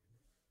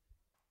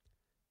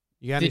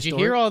 Did you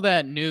hear all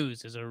that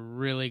news? Is a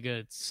really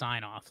good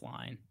sign-off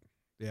line.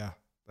 Yeah,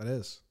 that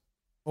is.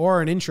 Or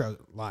an intro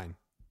line.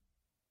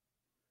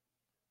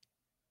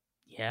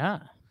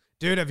 Yeah.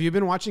 Dude, have you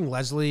been watching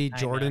Leslie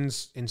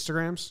Jordan's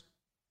Instagrams?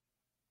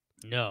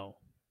 No.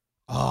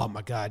 Oh,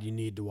 my God. You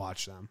need to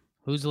watch them.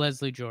 Who's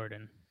Leslie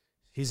Jordan?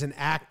 He's an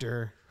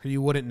actor who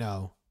you wouldn't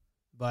know,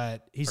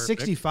 but he's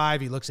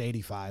 65. He looks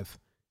 85.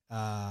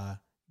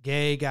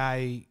 Gay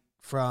guy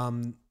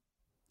from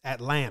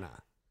Atlanta,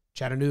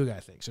 Chattanooga, I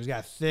think. So he's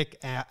got a thick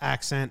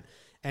accent,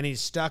 and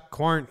he's stuck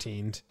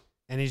quarantined,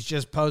 and he's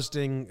just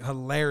posting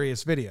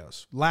hilarious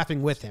videos,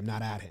 laughing with him,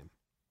 not at him.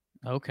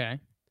 Okay.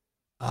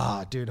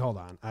 Dude, hold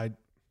on.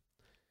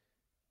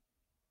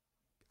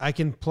 I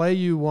can play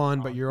you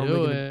one, but you're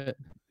only gonna,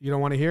 you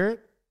don't want to hear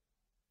it?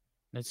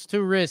 It's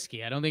too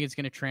risky. I don't think it's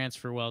going to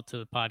transfer well to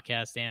the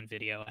podcast and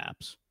video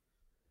apps.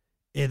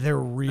 Yeah, they're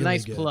really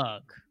nice good.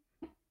 Plug.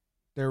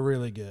 They're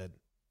really good.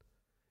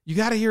 You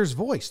got to hear his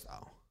voice,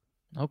 though.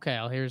 Okay,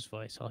 I'll hear his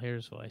voice.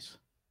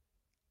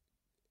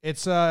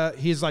 It's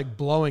he's like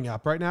blowing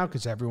up right now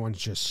because everyone's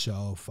just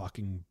so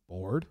fucking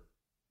bored.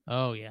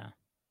 Oh yeah.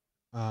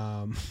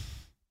 All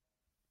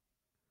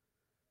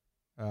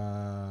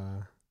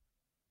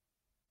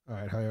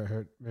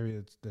right, maybe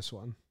it's this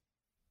one.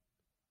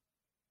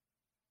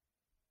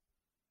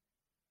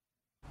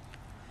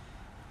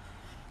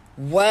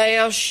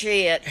 Well,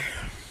 shit.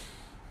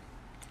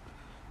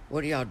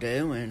 What are y'all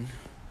doing?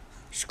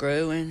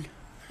 Screwing?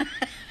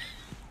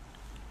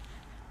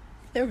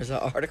 There was an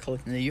article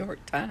in the New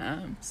York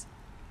Times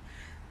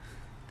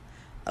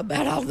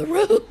about all the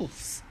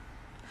rules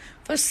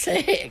for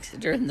sex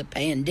during the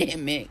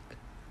pandemic.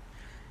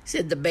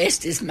 Said the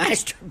best is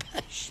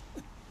masturbation.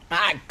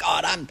 My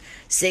God, I'm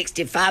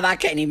 65. I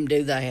can't even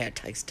do that. It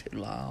takes too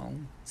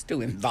long. It's too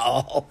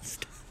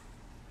involved.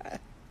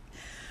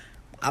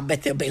 I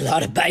bet there'll be a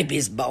lot of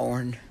babies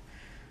born.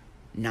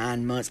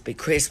 9 months be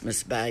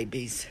Christmas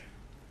babies.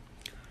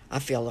 I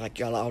feel like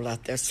y'all all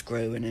out there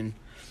screwing, and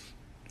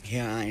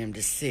here I am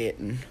just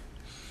sitting.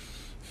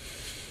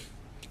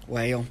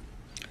 Well,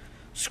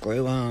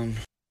 screw on.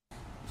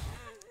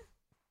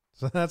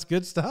 So that's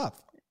good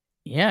stuff.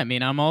 Yeah, I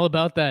mean, I'm all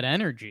about that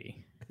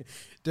energy.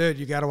 Dude,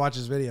 you got to watch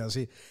his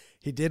videos.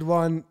 He did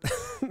one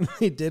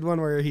he did one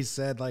where he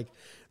said, like,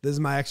 this is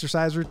my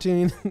exercise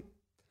routine.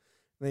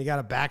 Then he got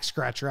a back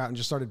scratcher out and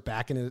just started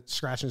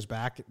scratching his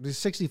back. This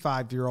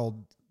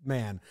 65-year-old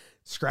man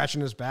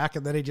scratching his back,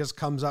 and then he just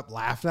comes up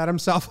laughing at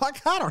himself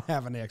like, I don't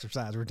have an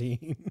exercise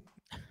routine.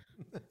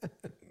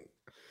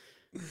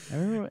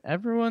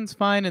 Everyone's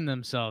finding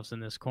themselves in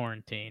this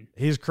quarantine.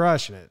 He's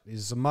crushing it.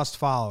 He's a must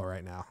follow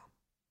right now.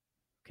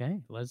 Okay,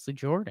 Leslie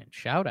Jordan,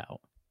 shout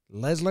out.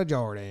 Leslie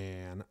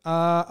Jordan.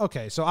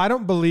 Okay, so I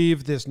don't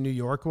believe this New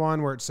York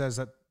one where it says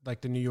that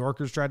like the New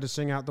Yorkers tried to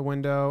sing out the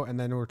window and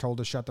then were told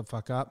to shut the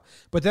fuck up.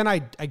 But then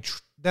I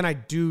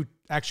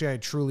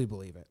truly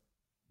believe it.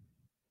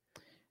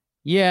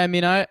 Yeah, I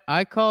mean,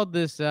 I called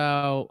this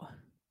out.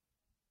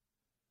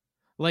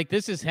 Like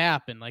this has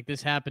happened. Like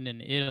this happened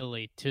in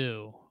Italy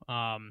too.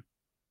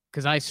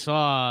 Because I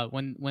saw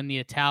when the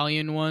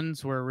Italian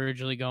ones were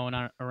originally going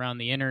on around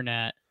the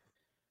internet,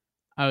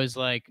 I was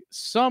like,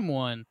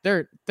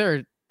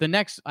 the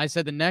next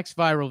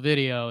viral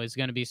video is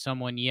going to be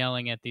someone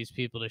yelling at these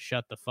people to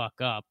shut the fuck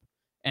up.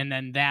 And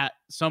then that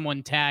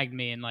someone tagged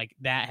me and like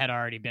that had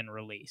already been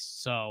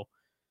released. So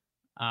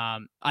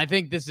I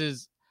think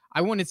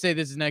I wouldn't say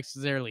this is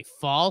necessarily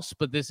false,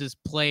 but this is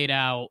played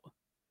out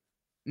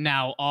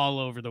now all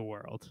over the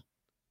world.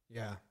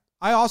 Yeah.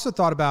 I also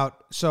thought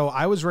about, so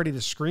I was ready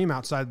to scream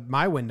outside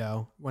my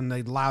window when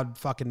the loud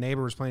fucking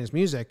neighbor was playing his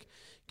music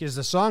because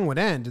the song would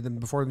end and then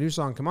before the new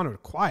song come on, it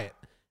would quiet.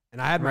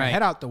 And I had my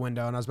head out the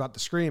window and I was about to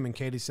scream and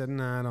Katie said,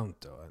 nah, don't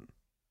do it.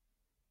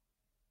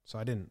 So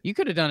I didn't. You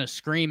could have done a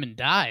scream and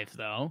dive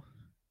though.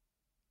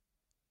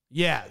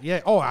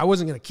 Yeah. Oh, I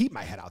wasn't going to keep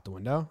my head out the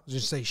window. I was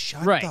just say,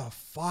 shut the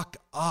fuck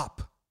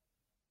up.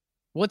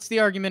 What's the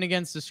argument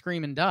against the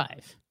scream and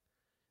dive?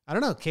 I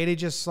don't know. Katie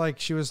just like,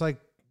 she was like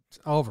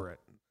over it.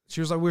 She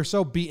was like, we're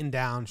so beaten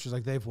down. She's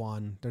like, they've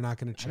won. They're not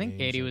going to change. I think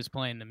Katie was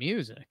playing the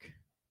music.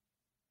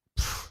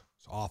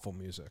 It's awful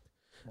music.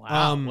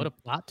 Wow, what a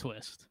plot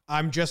twist.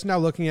 I'm just now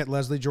looking at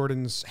Leslie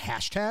Jordan's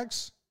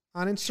hashtags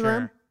on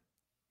Instagram,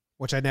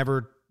 which I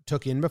never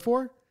took in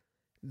before.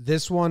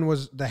 This one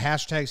was the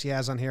hashtags he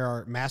has on here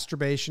are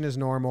masturbation is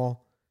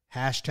normal,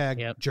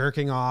 hashtag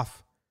jerking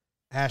off,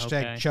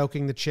 hashtag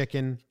choking the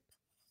chicken,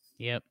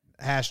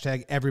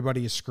 hashtag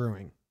everybody is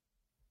screwing.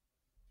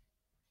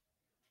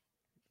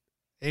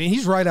 I mean,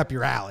 he's right up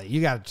your alley. You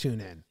got to tune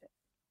in.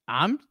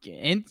 I'm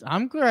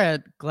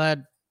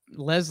glad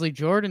Leslie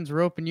Jordan's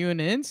roping you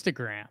into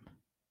Instagram.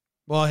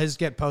 Well, his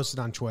get posted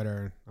on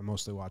Twitter. I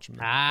mostly watch him.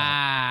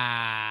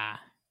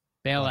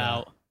 Bail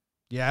out.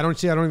 Yeah, I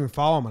don't even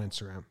follow him on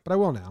Instagram, but I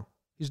will now.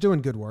 He's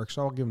doing good work,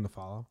 so I'll give him the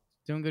follow.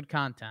 Doing good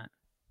content.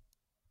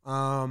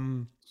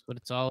 That's what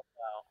it's all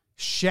about.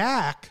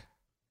 Shaq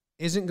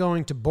isn't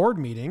going to board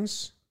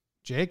meetings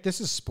Jake, this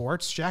is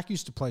sports. Shaq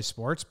used to play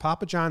sports.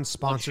 Papa John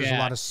sponsors Shaq. a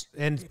lot of,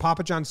 and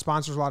Papa John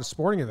sponsors a lot of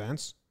sporting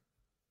events.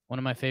 One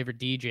of my favorite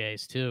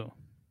DJs too.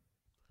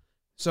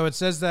 So it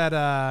says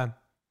that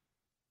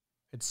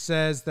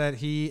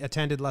he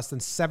attended less than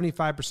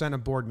 75%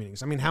 of board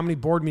meetings. I mean, how many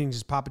board meetings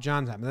does Papa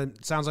John's have?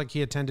 It sounds like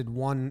he attended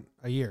one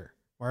a year.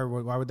 Why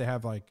would they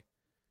have like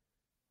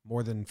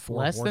more than 4?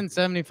 Less than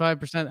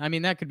 75%. I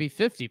mean, that could be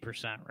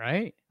 50%,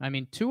 right? I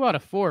mean, 2 out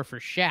of 4 for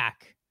Shaq.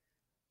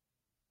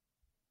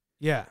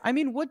 Yeah. I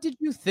mean, what did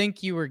you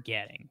think you were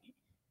getting?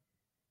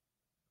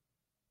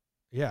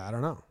 Yeah, I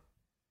don't know.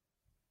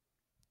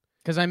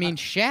 Because, I mean,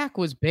 Shaq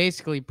was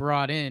basically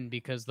brought in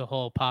because the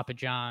whole Papa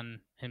John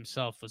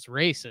himself was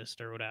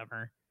racist or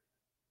whatever.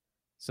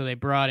 So they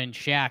brought in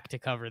Shaq to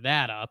cover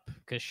that up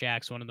because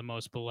Shaq's one of the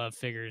most beloved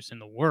figures in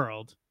the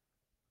world.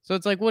 So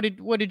it's like, what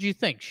did you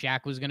think?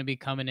 Shaq was going to be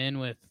coming in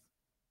with,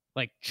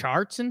 like,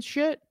 charts and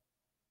shit?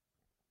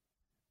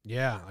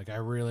 Yeah, like I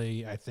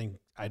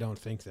don't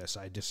think this.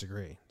 I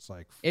disagree. It's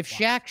like, if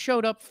Shaq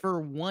showed up for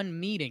one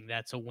meeting,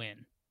 that's a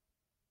win.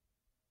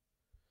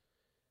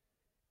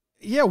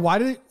 Yeah,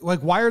 why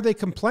are they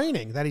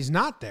complaining that he's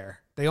not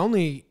there? They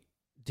only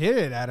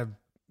did it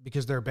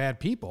because they're bad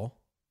people.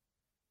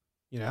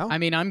 You know? I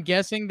mean, I'm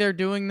guessing they're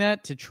doing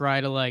that to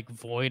try to like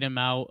void him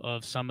out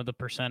of some of the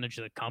percentage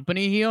of the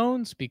company he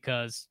owns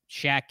because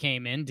Shaq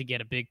came in to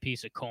get a big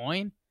piece of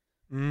coin.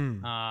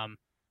 But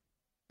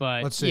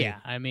let's see. Yeah,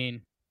 I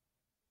mean,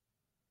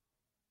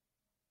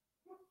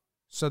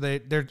 so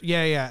they're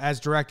as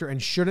director and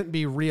shouldn't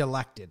be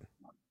reelected.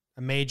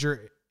 A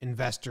major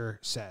investor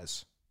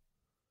says.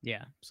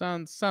 Yeah,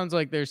 sounds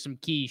like there's some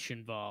quiche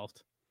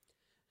involved.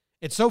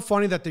 It's so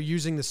funny that they're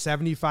using the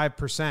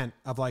 75%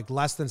 of like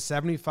less than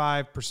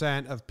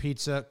 75% of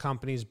pizza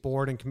companies'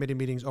 board and committee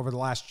meetings over the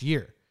last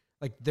year.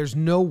 Like, there's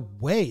no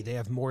way they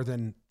have more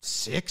than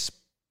 6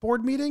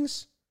 board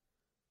meetings.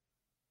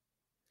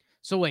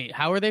 So wait,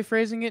 how are they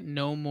phrasing it?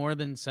 No more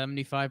than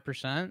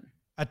 75%?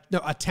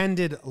 No,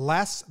 attended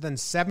less than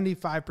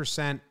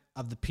 75%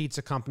 of the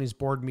pizza company's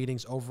board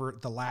meetings over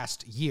the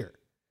last year.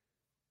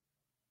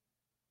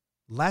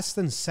 Less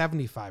than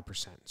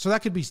 75%. So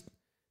that could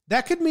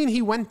mean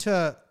he went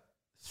to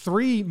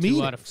 3 meetings.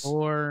 2 out of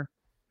 4.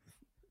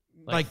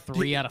 Like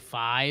 3 out of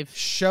 5.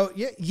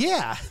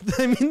 Yeah.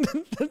 I mean,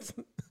 that's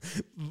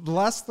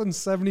less than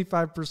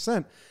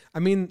 75%. I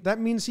mean, that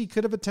means he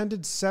could have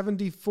attended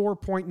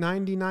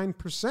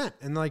 74.99%.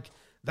 And like,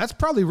 that's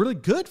probably really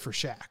good for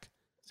Shaq.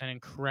 It's an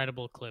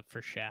incredible clip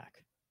for Shaq.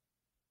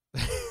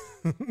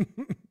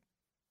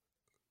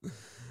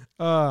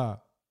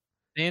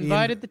 They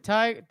invited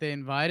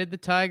the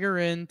tiger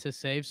in to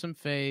save some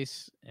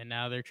face, and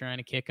now they're trying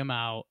to kick him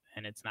out,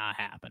 and it's not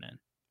happening.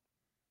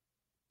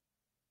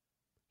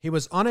 He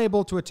was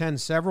unable to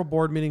attend several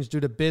board meetings due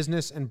to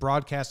business and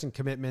broadcasting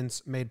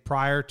commitments made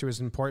prior to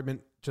his appointment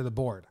to the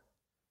board.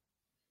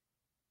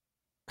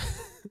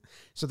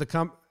 So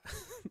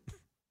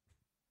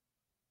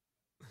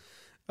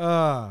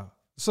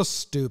so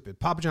stupid.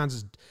 Papa John's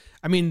is,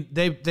 I mean,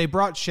 they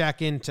brought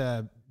Shaq in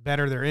to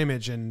better their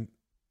image, and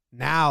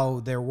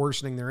now they're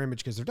worsening their image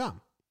because they're dumb.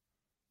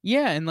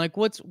 Yeah, and like,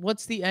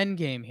 what's the end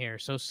game here?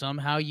 So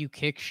somehow you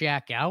kick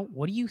Shaq out?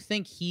 What do you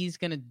think he's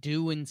going to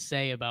do and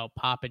say about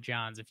Papa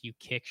John's if you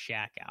kick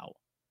Shaq out?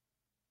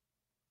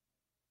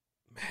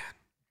 Man.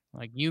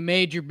 Like, you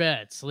made your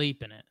bed,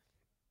 sleep in it.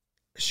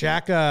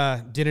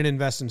 Shaq didn't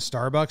invest in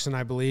Starbucks, and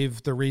I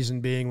believe the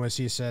reason being was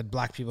he said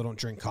black people don't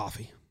drink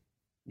coffee.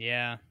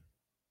 Yeah.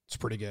 It's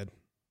pretty good.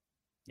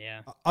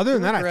 Yeah. Other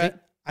than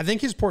that, I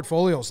think his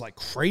portfolio is like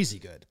crazy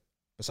good,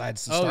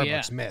 besides the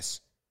Starbucks yeah. miss.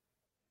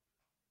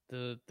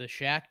 The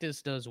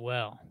Shaqtus does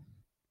well.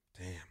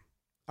 Damn.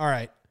 All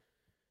right.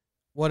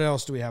 What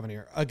else do we have in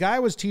here? A guy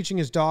was teaching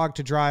his dog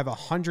to drive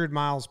 100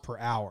 miles per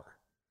hour.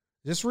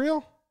 Is this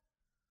real?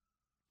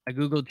 I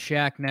Googled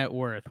Shaq net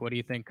worth. What do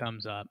you think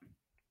comes up?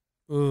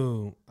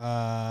 Ooh,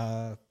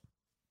 $1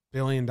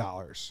 billion.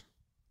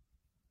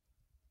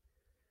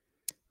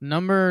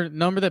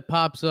 Number that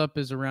pops up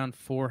is around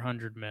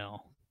 400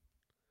 mil.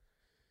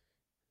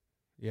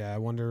 Yeah, I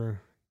wonder.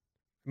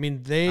 I mean,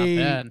 Not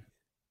bad.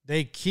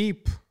 They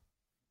keep.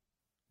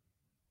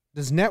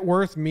 Does net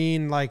worth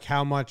mean like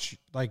how much?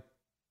 Like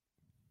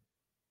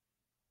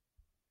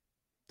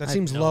that I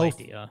seems have no low.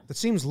 idea. That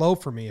seems low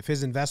for me. If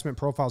his investment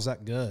profile is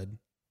that good,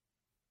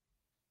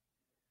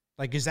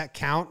 like, does that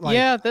count? Like,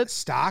 yeah, that's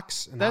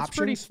stocks and that's options?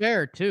 pretty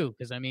fair too.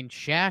 Because I mean,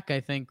 Shaq. I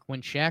think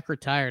when Shaq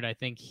retired, I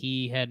think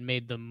he had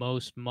made the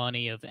most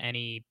money of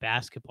any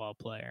basketball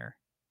player.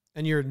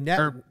 And your net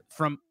Or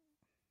from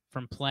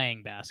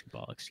playing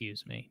basketball.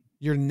 Excuse me.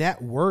 Your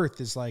net worth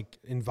is like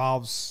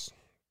involves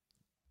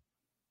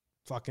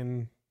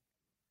fucking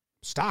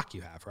stock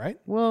you have, right?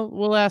 Well,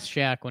 we'll ask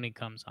Shaq when he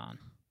comes on.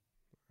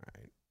 All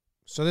right.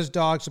 So this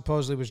dog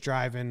supposedly was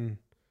driving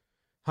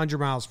 100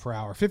 miles per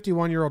hour.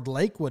 51-year-old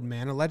Lakewood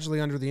man,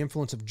 allegedly under the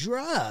influence of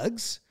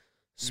drugs,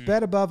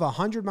 sped above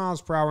 100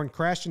 miles per hour and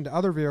crashed into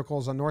other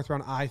vehicles on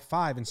northbound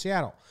I-5 in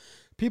Seattle.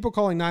 People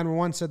calling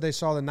 911 said they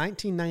saw the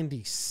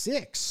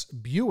 1996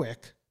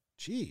 Buick,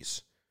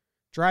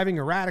 driving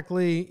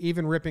erratically,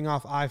 even ripping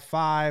off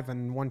I-5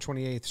 and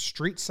 128th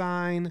street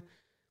sign.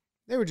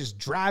 They were just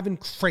driving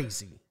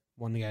crazy,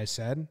 one guy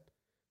said.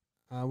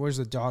 Where's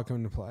the dog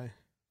coming to play?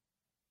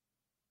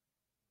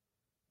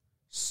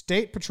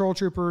 State patrol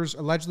troopers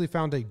allegedly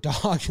found a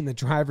dog in the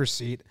driver's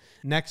seat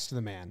next to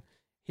the man.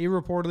 He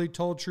reportedly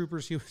told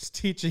troopers he was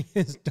teaching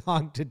his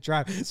dog to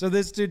drive. So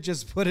this dude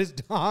just put his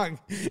dog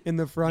in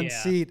the front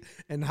seat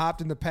and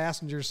hopped in the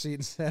passenger seat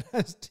and said, I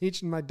was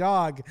teaching my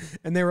dog.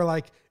 And they were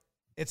like,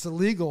 it's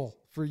illegal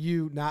for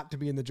you not to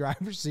be in the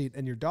driver's seat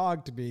and your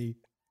dog to be.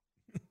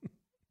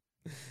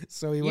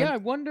 So he went. I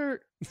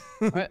wonder.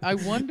 I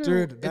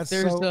wonder Dude, if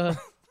there's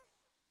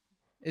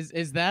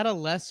Is that a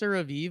lesser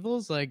of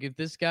evils? Like if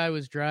this guy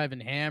was driving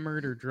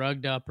hammered or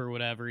drugged up or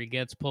whatever, he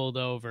gets pulled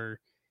over,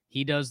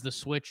 he does the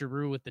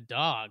switcheroo with the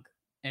dog,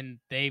 and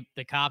the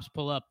cops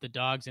pull up, the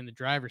dog's in the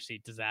driver's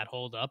seat. Does that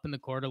hold up in the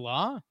court of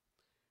law?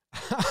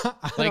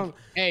 Like,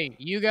 hey,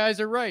 you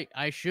guys are right.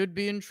 I should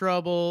be in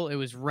trouble. It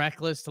was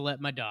reckless to let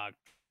my dog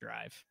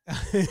drive.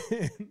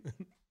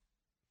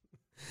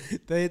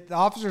 The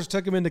officers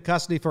took him into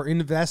custody for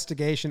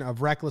investigation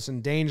of reckless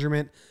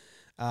endangerment,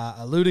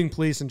 eluding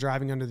police and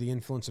driving under the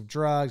influence of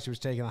drugs. He was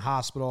taken to the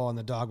hospital and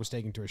the dog was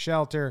taken to a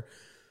shelter.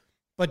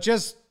 But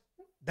just,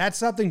 that's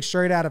something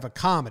straight out of a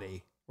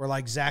comedy where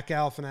like Zach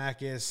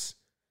Galifianakis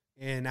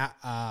in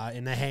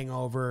The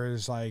Hangover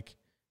is like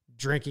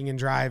drinking and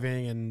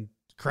driving and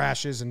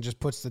crashes and just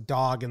puts the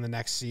dog in the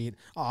next seat.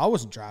 Oh, I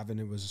wasn't driving.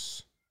 It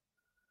was.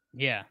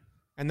 Yeah.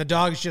 And the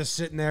dog's just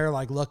sitting there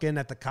like looking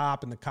at the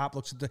cop, and the cop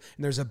looks at and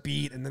there's a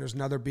beat, and then there's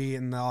another beat,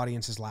 and the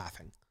audience is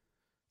laughing.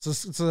 So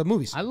it's a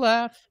movie scene. I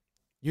laugh.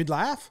 You'd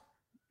laugh?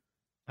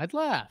 I'd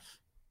laugh.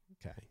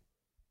 Okay.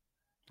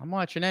 I'm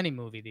watching any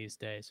movie these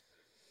days.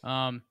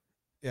 Yeah.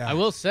 I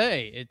will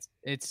say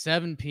it's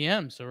 7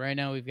 p.m. So right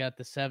now we've got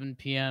the 7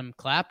 p.m.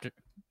 clapter.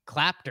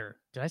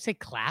 Did I say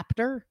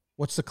clapter?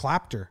 What's the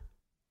clapter?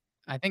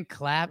 I think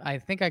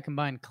I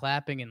combined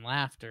clapping and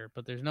laughter,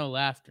 but there's no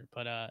laughter.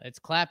 But it's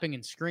clapping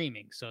and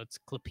screaming, so it's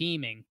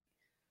clapeeming.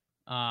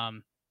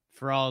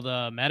 For all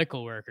the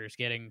medical workers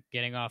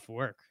getting off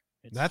work.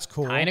 That's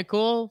cool. Kind of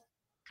cool,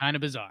 kind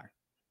of bizarre.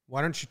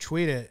 Why don't you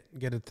tweet it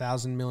and get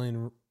 1,000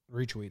 million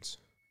retweets?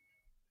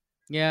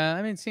 Yeah,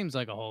 I mean, it seems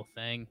like a whole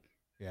thing.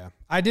 Yeah.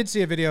 I did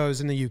see a video. It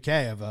was in the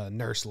UK of a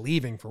nurse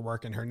leaving for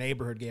work, and her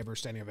neighborhood gave her a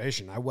standing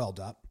ovation. I welled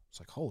up. It's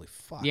like, holy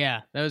fuck.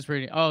 Yeah, that was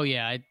pretty. Oh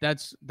yeah,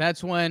 that's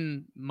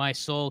when my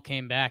soul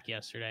came back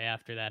yesterday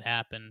after that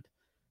happened.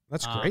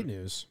 That's great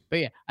news. But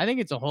yeah, I think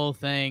it's a whole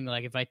thing.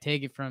 Like if I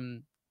take it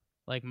from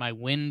like my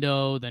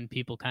window, then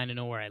people kind of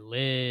know where I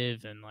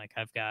live, and like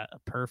I've got a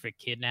perfect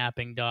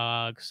kidnapping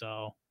dog.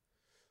 So,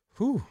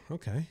 Whew.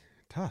 Okay.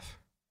 Tough.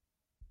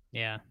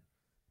 Yeah.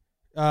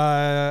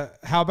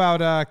 How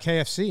about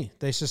KFC?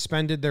 They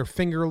suspended their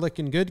finger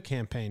licking good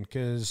campaign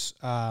because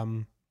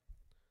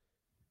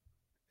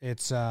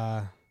it's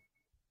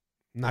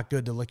not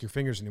good to lick your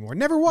fingers anymore. It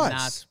never was.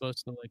 Not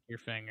supposed to lick your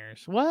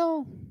fingers.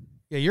 Well,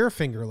 yeah, you're a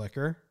finger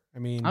licker. I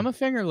mean, I'm a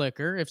finger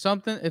licker. If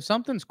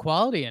something's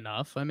quality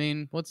enough, I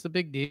mean, what's the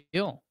big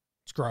deal?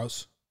 It's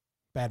gross.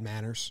 Bad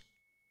manners.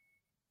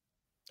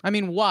 I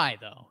mean, why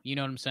though? You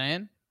know what I'm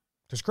saying?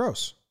 It's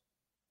gross.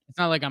 It's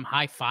not like I'm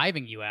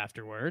high-fiving you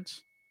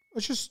afterwards.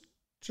 It's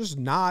just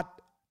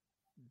not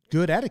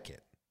good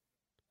etiquette.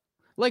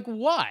 Like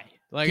why?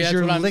 Like that's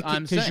what I'm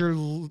saying. Because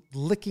you're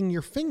licking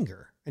your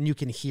finger and you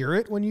can hear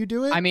it when you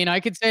do it. I mean, I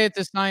could say it's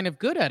a sign of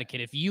good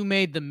etiquette. If you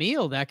made the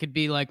meal, that could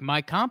be like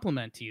my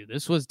compliment to you.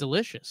 This was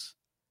delicious.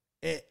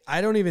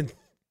 I don't even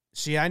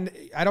see. I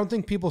don't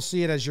think people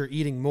see it as you're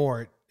eating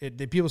more.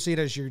 People see it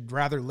as you'd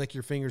rather lick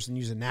your fingers than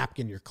use a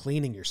napkin. You're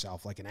cleaning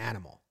yourself like an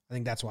animal. I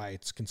think that's why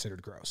it's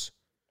considered gross.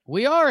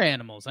 We are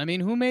animals. I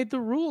mean, who made the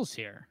rules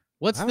here?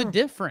 What's the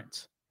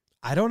difference?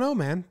 I don't know,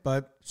 man,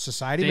 but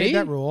society made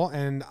that rule,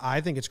 and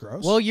I think it's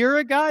gross. Well, you're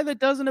a guy that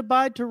doesn't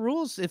abide to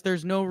rules if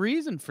there's no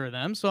reason for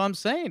them. So I'm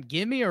saying,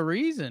 give me a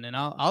reason, and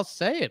I'll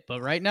say it.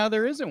 But right now,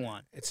 there isn't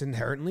one. It's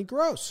inherently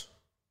gross.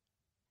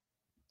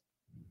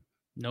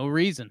 No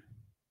reason.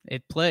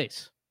 It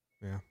plays.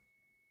 Yeah.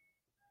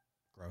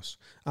 Gross.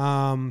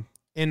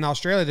 In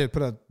Australia, they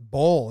put a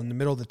bowl in the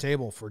middle of the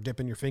table for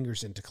dipping your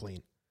fingers in to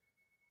clean.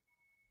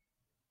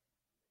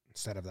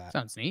 Instead of that.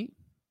 Sounds neat.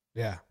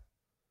 Yeah.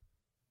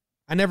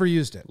 I never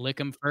used it. Lick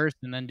them first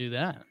and then do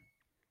that.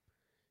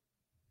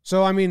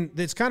 So, I mean,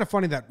 it's kind of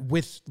funny that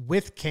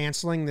with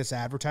canceling this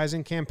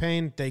advertising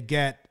campaign, they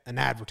get an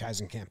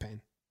advertising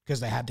campaign because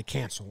they had to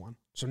cancel one.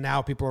 So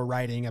now people are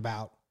writing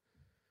about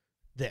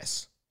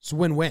this. It's a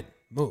win-win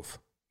move.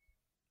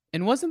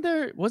 And wasn't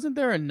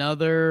there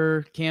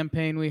another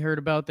campaign we heard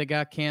about that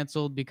got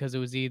canceled because it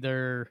was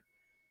either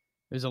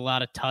there's a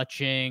lot of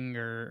touching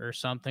or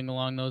something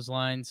along those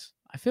lines?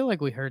 I feel like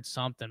we heard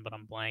something, but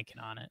I'm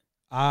blanking on it.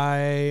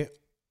 I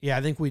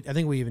think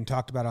we even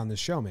talked about it on this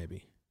show,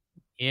 maybe.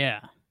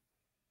 Yeah.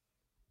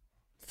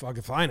 Fuck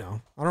if I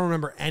know. I don't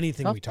remember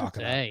anything Tough we talk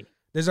to about. say.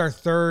 This is our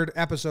third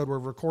episode we're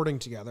recording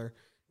together.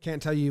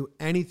 Can't tell you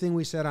anything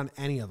we said on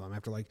any of them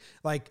after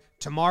like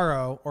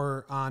tomorrow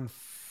or on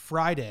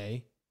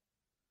Friday.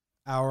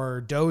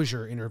 our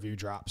Dozier interview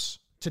drops.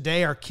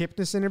 Today, our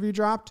Kipnis interview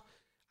dropped.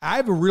 I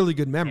have a really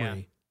good memory.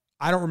 Yeah.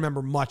 I don't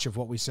remember much of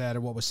what we said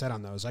or what was said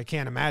on those. I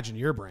can't imagine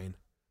your brain.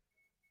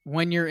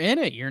 When you're in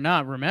it, you're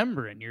not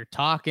remembering. You're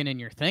talking and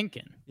you're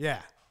thinking.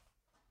 Yeah.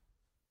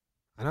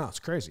 I know. It's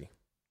crazy.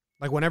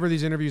 Like, whenever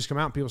these interviews come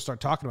out and people start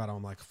talking about them,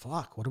 I'm like,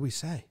 fuck, what do we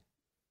say?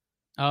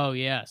 Oh,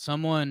 yeah.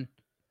 One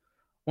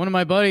of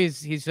my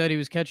buddies, he said he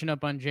was catching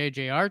up on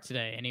JJR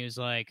today, and he was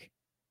like,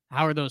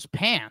 how are those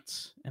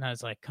pants? And I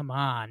was like, come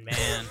on,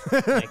 man.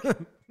 Like,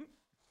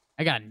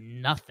 I got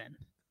nothing.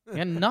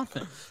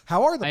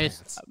 How are the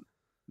pants?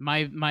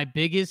 My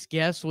biggest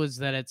guess was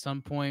that at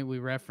some point we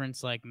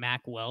referenced like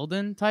Mack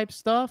Weldon type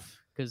stuff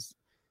because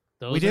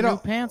those are new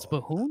pants,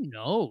 but who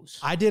knows?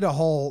 I did a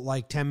whole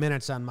like 10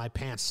 minutes on my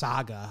pants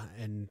saga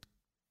and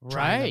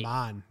trying them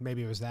on.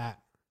 Maybe it was that.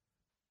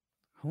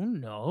 Who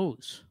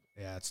knows?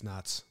 Yeah, it's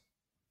nuts.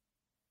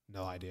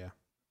 No idea.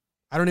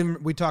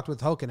 We talked with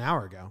Hoke an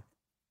hour ago.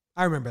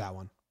 I remember that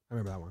one.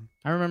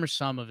 I remember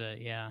some of it,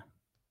 yeah.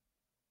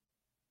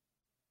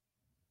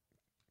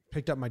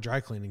 Picked up my dry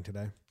cleaning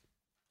today.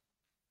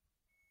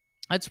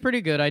 That's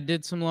pretty good. I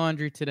did some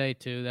laundry today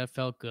too. That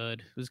felt good.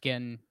 It was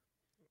getting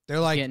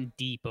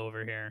deep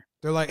over here.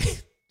 They're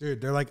like, dude,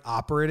 they're like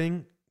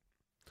operating.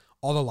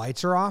 All the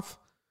lights are off.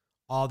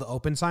 All the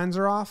open signs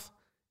are off.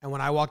 And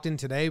when I walked in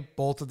today,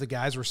 both of the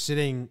guys were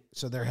sitting,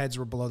 so their heads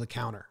were below the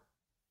counter.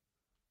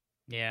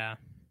 Yeah.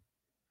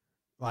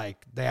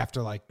 Like, they have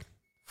to like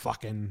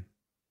fucking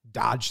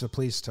dodge the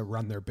police to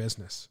run their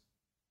business.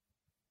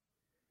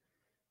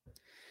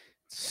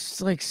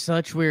 It's like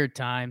such weird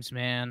times,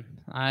 man.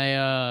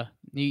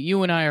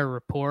 You and I are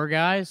rapport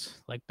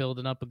guys, like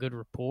building up a good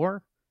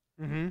rapport.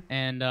 Mm-hmm.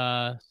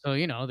 And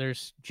so,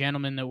 there's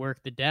gentlemen that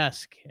work the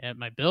desk at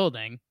my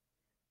building.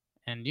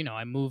 And,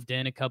 I moved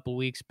in a couple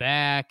weeks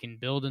back and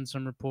building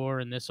some rapport,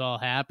 and this all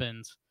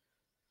happens.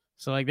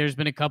 So, like, there's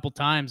been a couple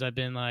times I've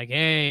been like,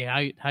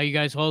 hey, how you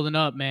guys holding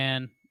up,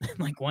 man?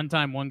 Like, one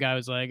time, one guy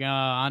was like,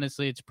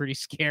 honestly, it's pretty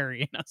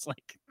scary. And I was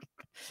like,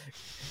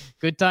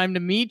 good time to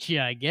meet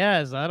you, I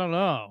guess. I don't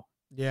know.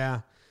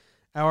 Yeah.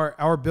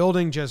 Our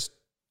building just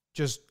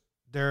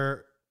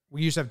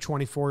we used to have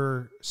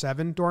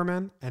 24/7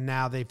 doormen, and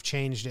now they've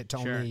changed it to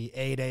only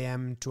 8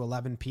 a.m. to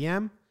 11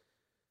 p.m.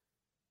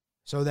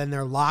 So then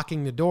they're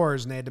locking the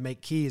doors, and they had to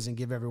make keys and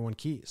give everyone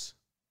keys.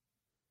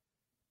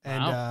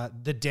 And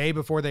the day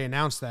before they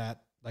announced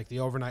that, like,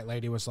 the overnight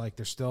lady was like,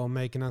 they're still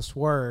making us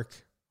work.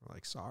 We're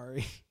like,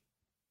 sorry.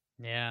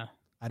 Yeah.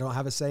 I don't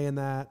have a say in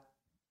that.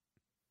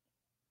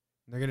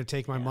 They're going to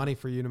take my money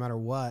for you no matter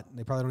what.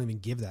 They probably don't even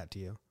give that to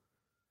you.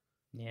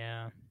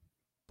 Yeah.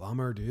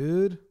 Bummer,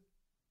 dude.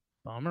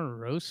 Bummer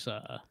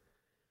Rosa.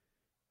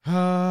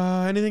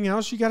 Anything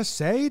else you got to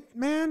say,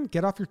 man?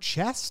 Get off your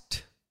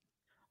chest?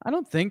 I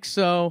don't think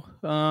so.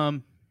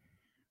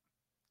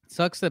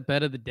 Sucks that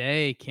Bet of the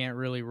Day can't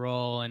really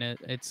roll, and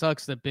it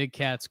sucks that Big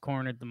Cat's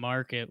cornered the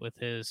market with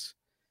his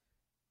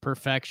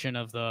perfection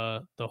of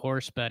the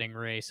horse betting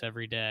race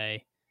every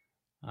day.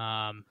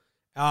 A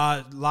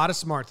lot of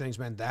smart things,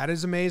 man. That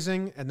is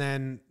amazing. And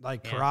then,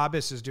 like,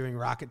 Carabas is doing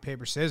rocket,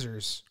 paper,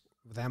 scissors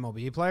with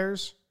MLB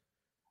players.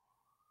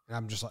 And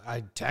I'm just like,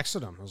 I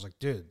texted him. I was like,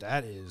 dude,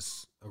 that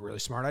is a really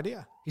smart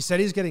idea. He said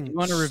he's getting You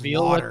want to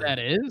reveal what that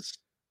is?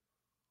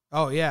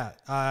 Oh, yeah.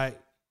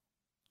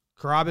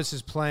 Carabas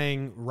is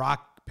playing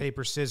rock,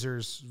 paper,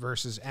 scissors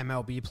versus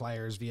MLB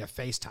players via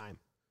FaceTime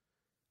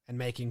and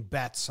making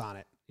bets on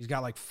it. He's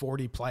got like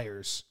 40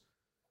 players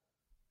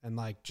and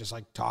like just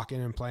like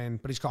talking and playing,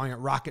 but he's calling it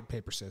rocket,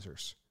 paper,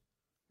 scissors.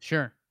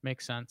 Sure.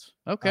 Makes sense.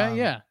 Okay.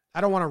 Yeah. I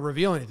don't want to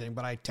reveal anything,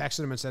 but I texted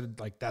him and said,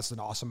 like, that's an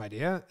awesome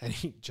idea. And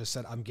he just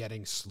said, I'm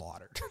getting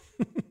slaughtered.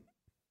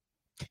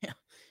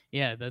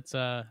 Yeah. That's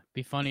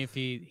be funny if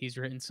he's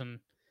written some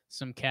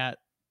cat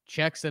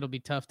checks that'll be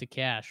tough to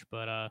cash,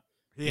 but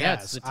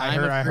it's the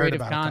time of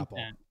creative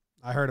content.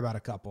 I heard about a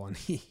couple, and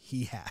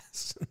he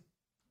has.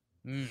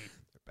 They're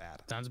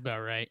bad. Sounds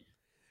about right.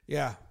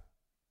 Yeah.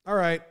 All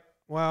right.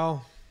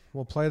 Well,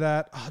 we'll play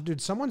that. Oh,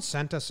 dude, someone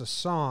sent us a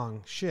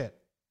song. Shit.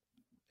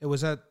 It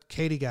was at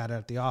Katie got it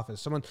at the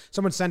office.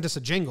 Someone sent us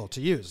a jingle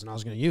to use, and I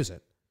was going to use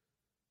it.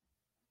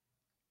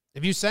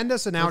 If you send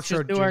us an Let's outro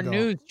just do jingle, our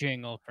news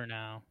jingle for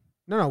now.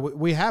 No,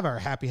 we have our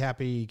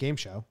happy game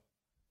show.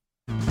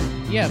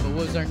 Yeah, but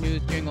what was our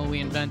news jingle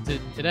we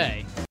invented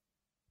today?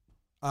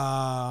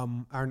 How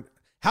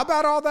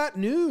about all that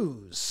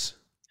news?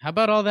 How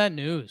about all that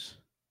news?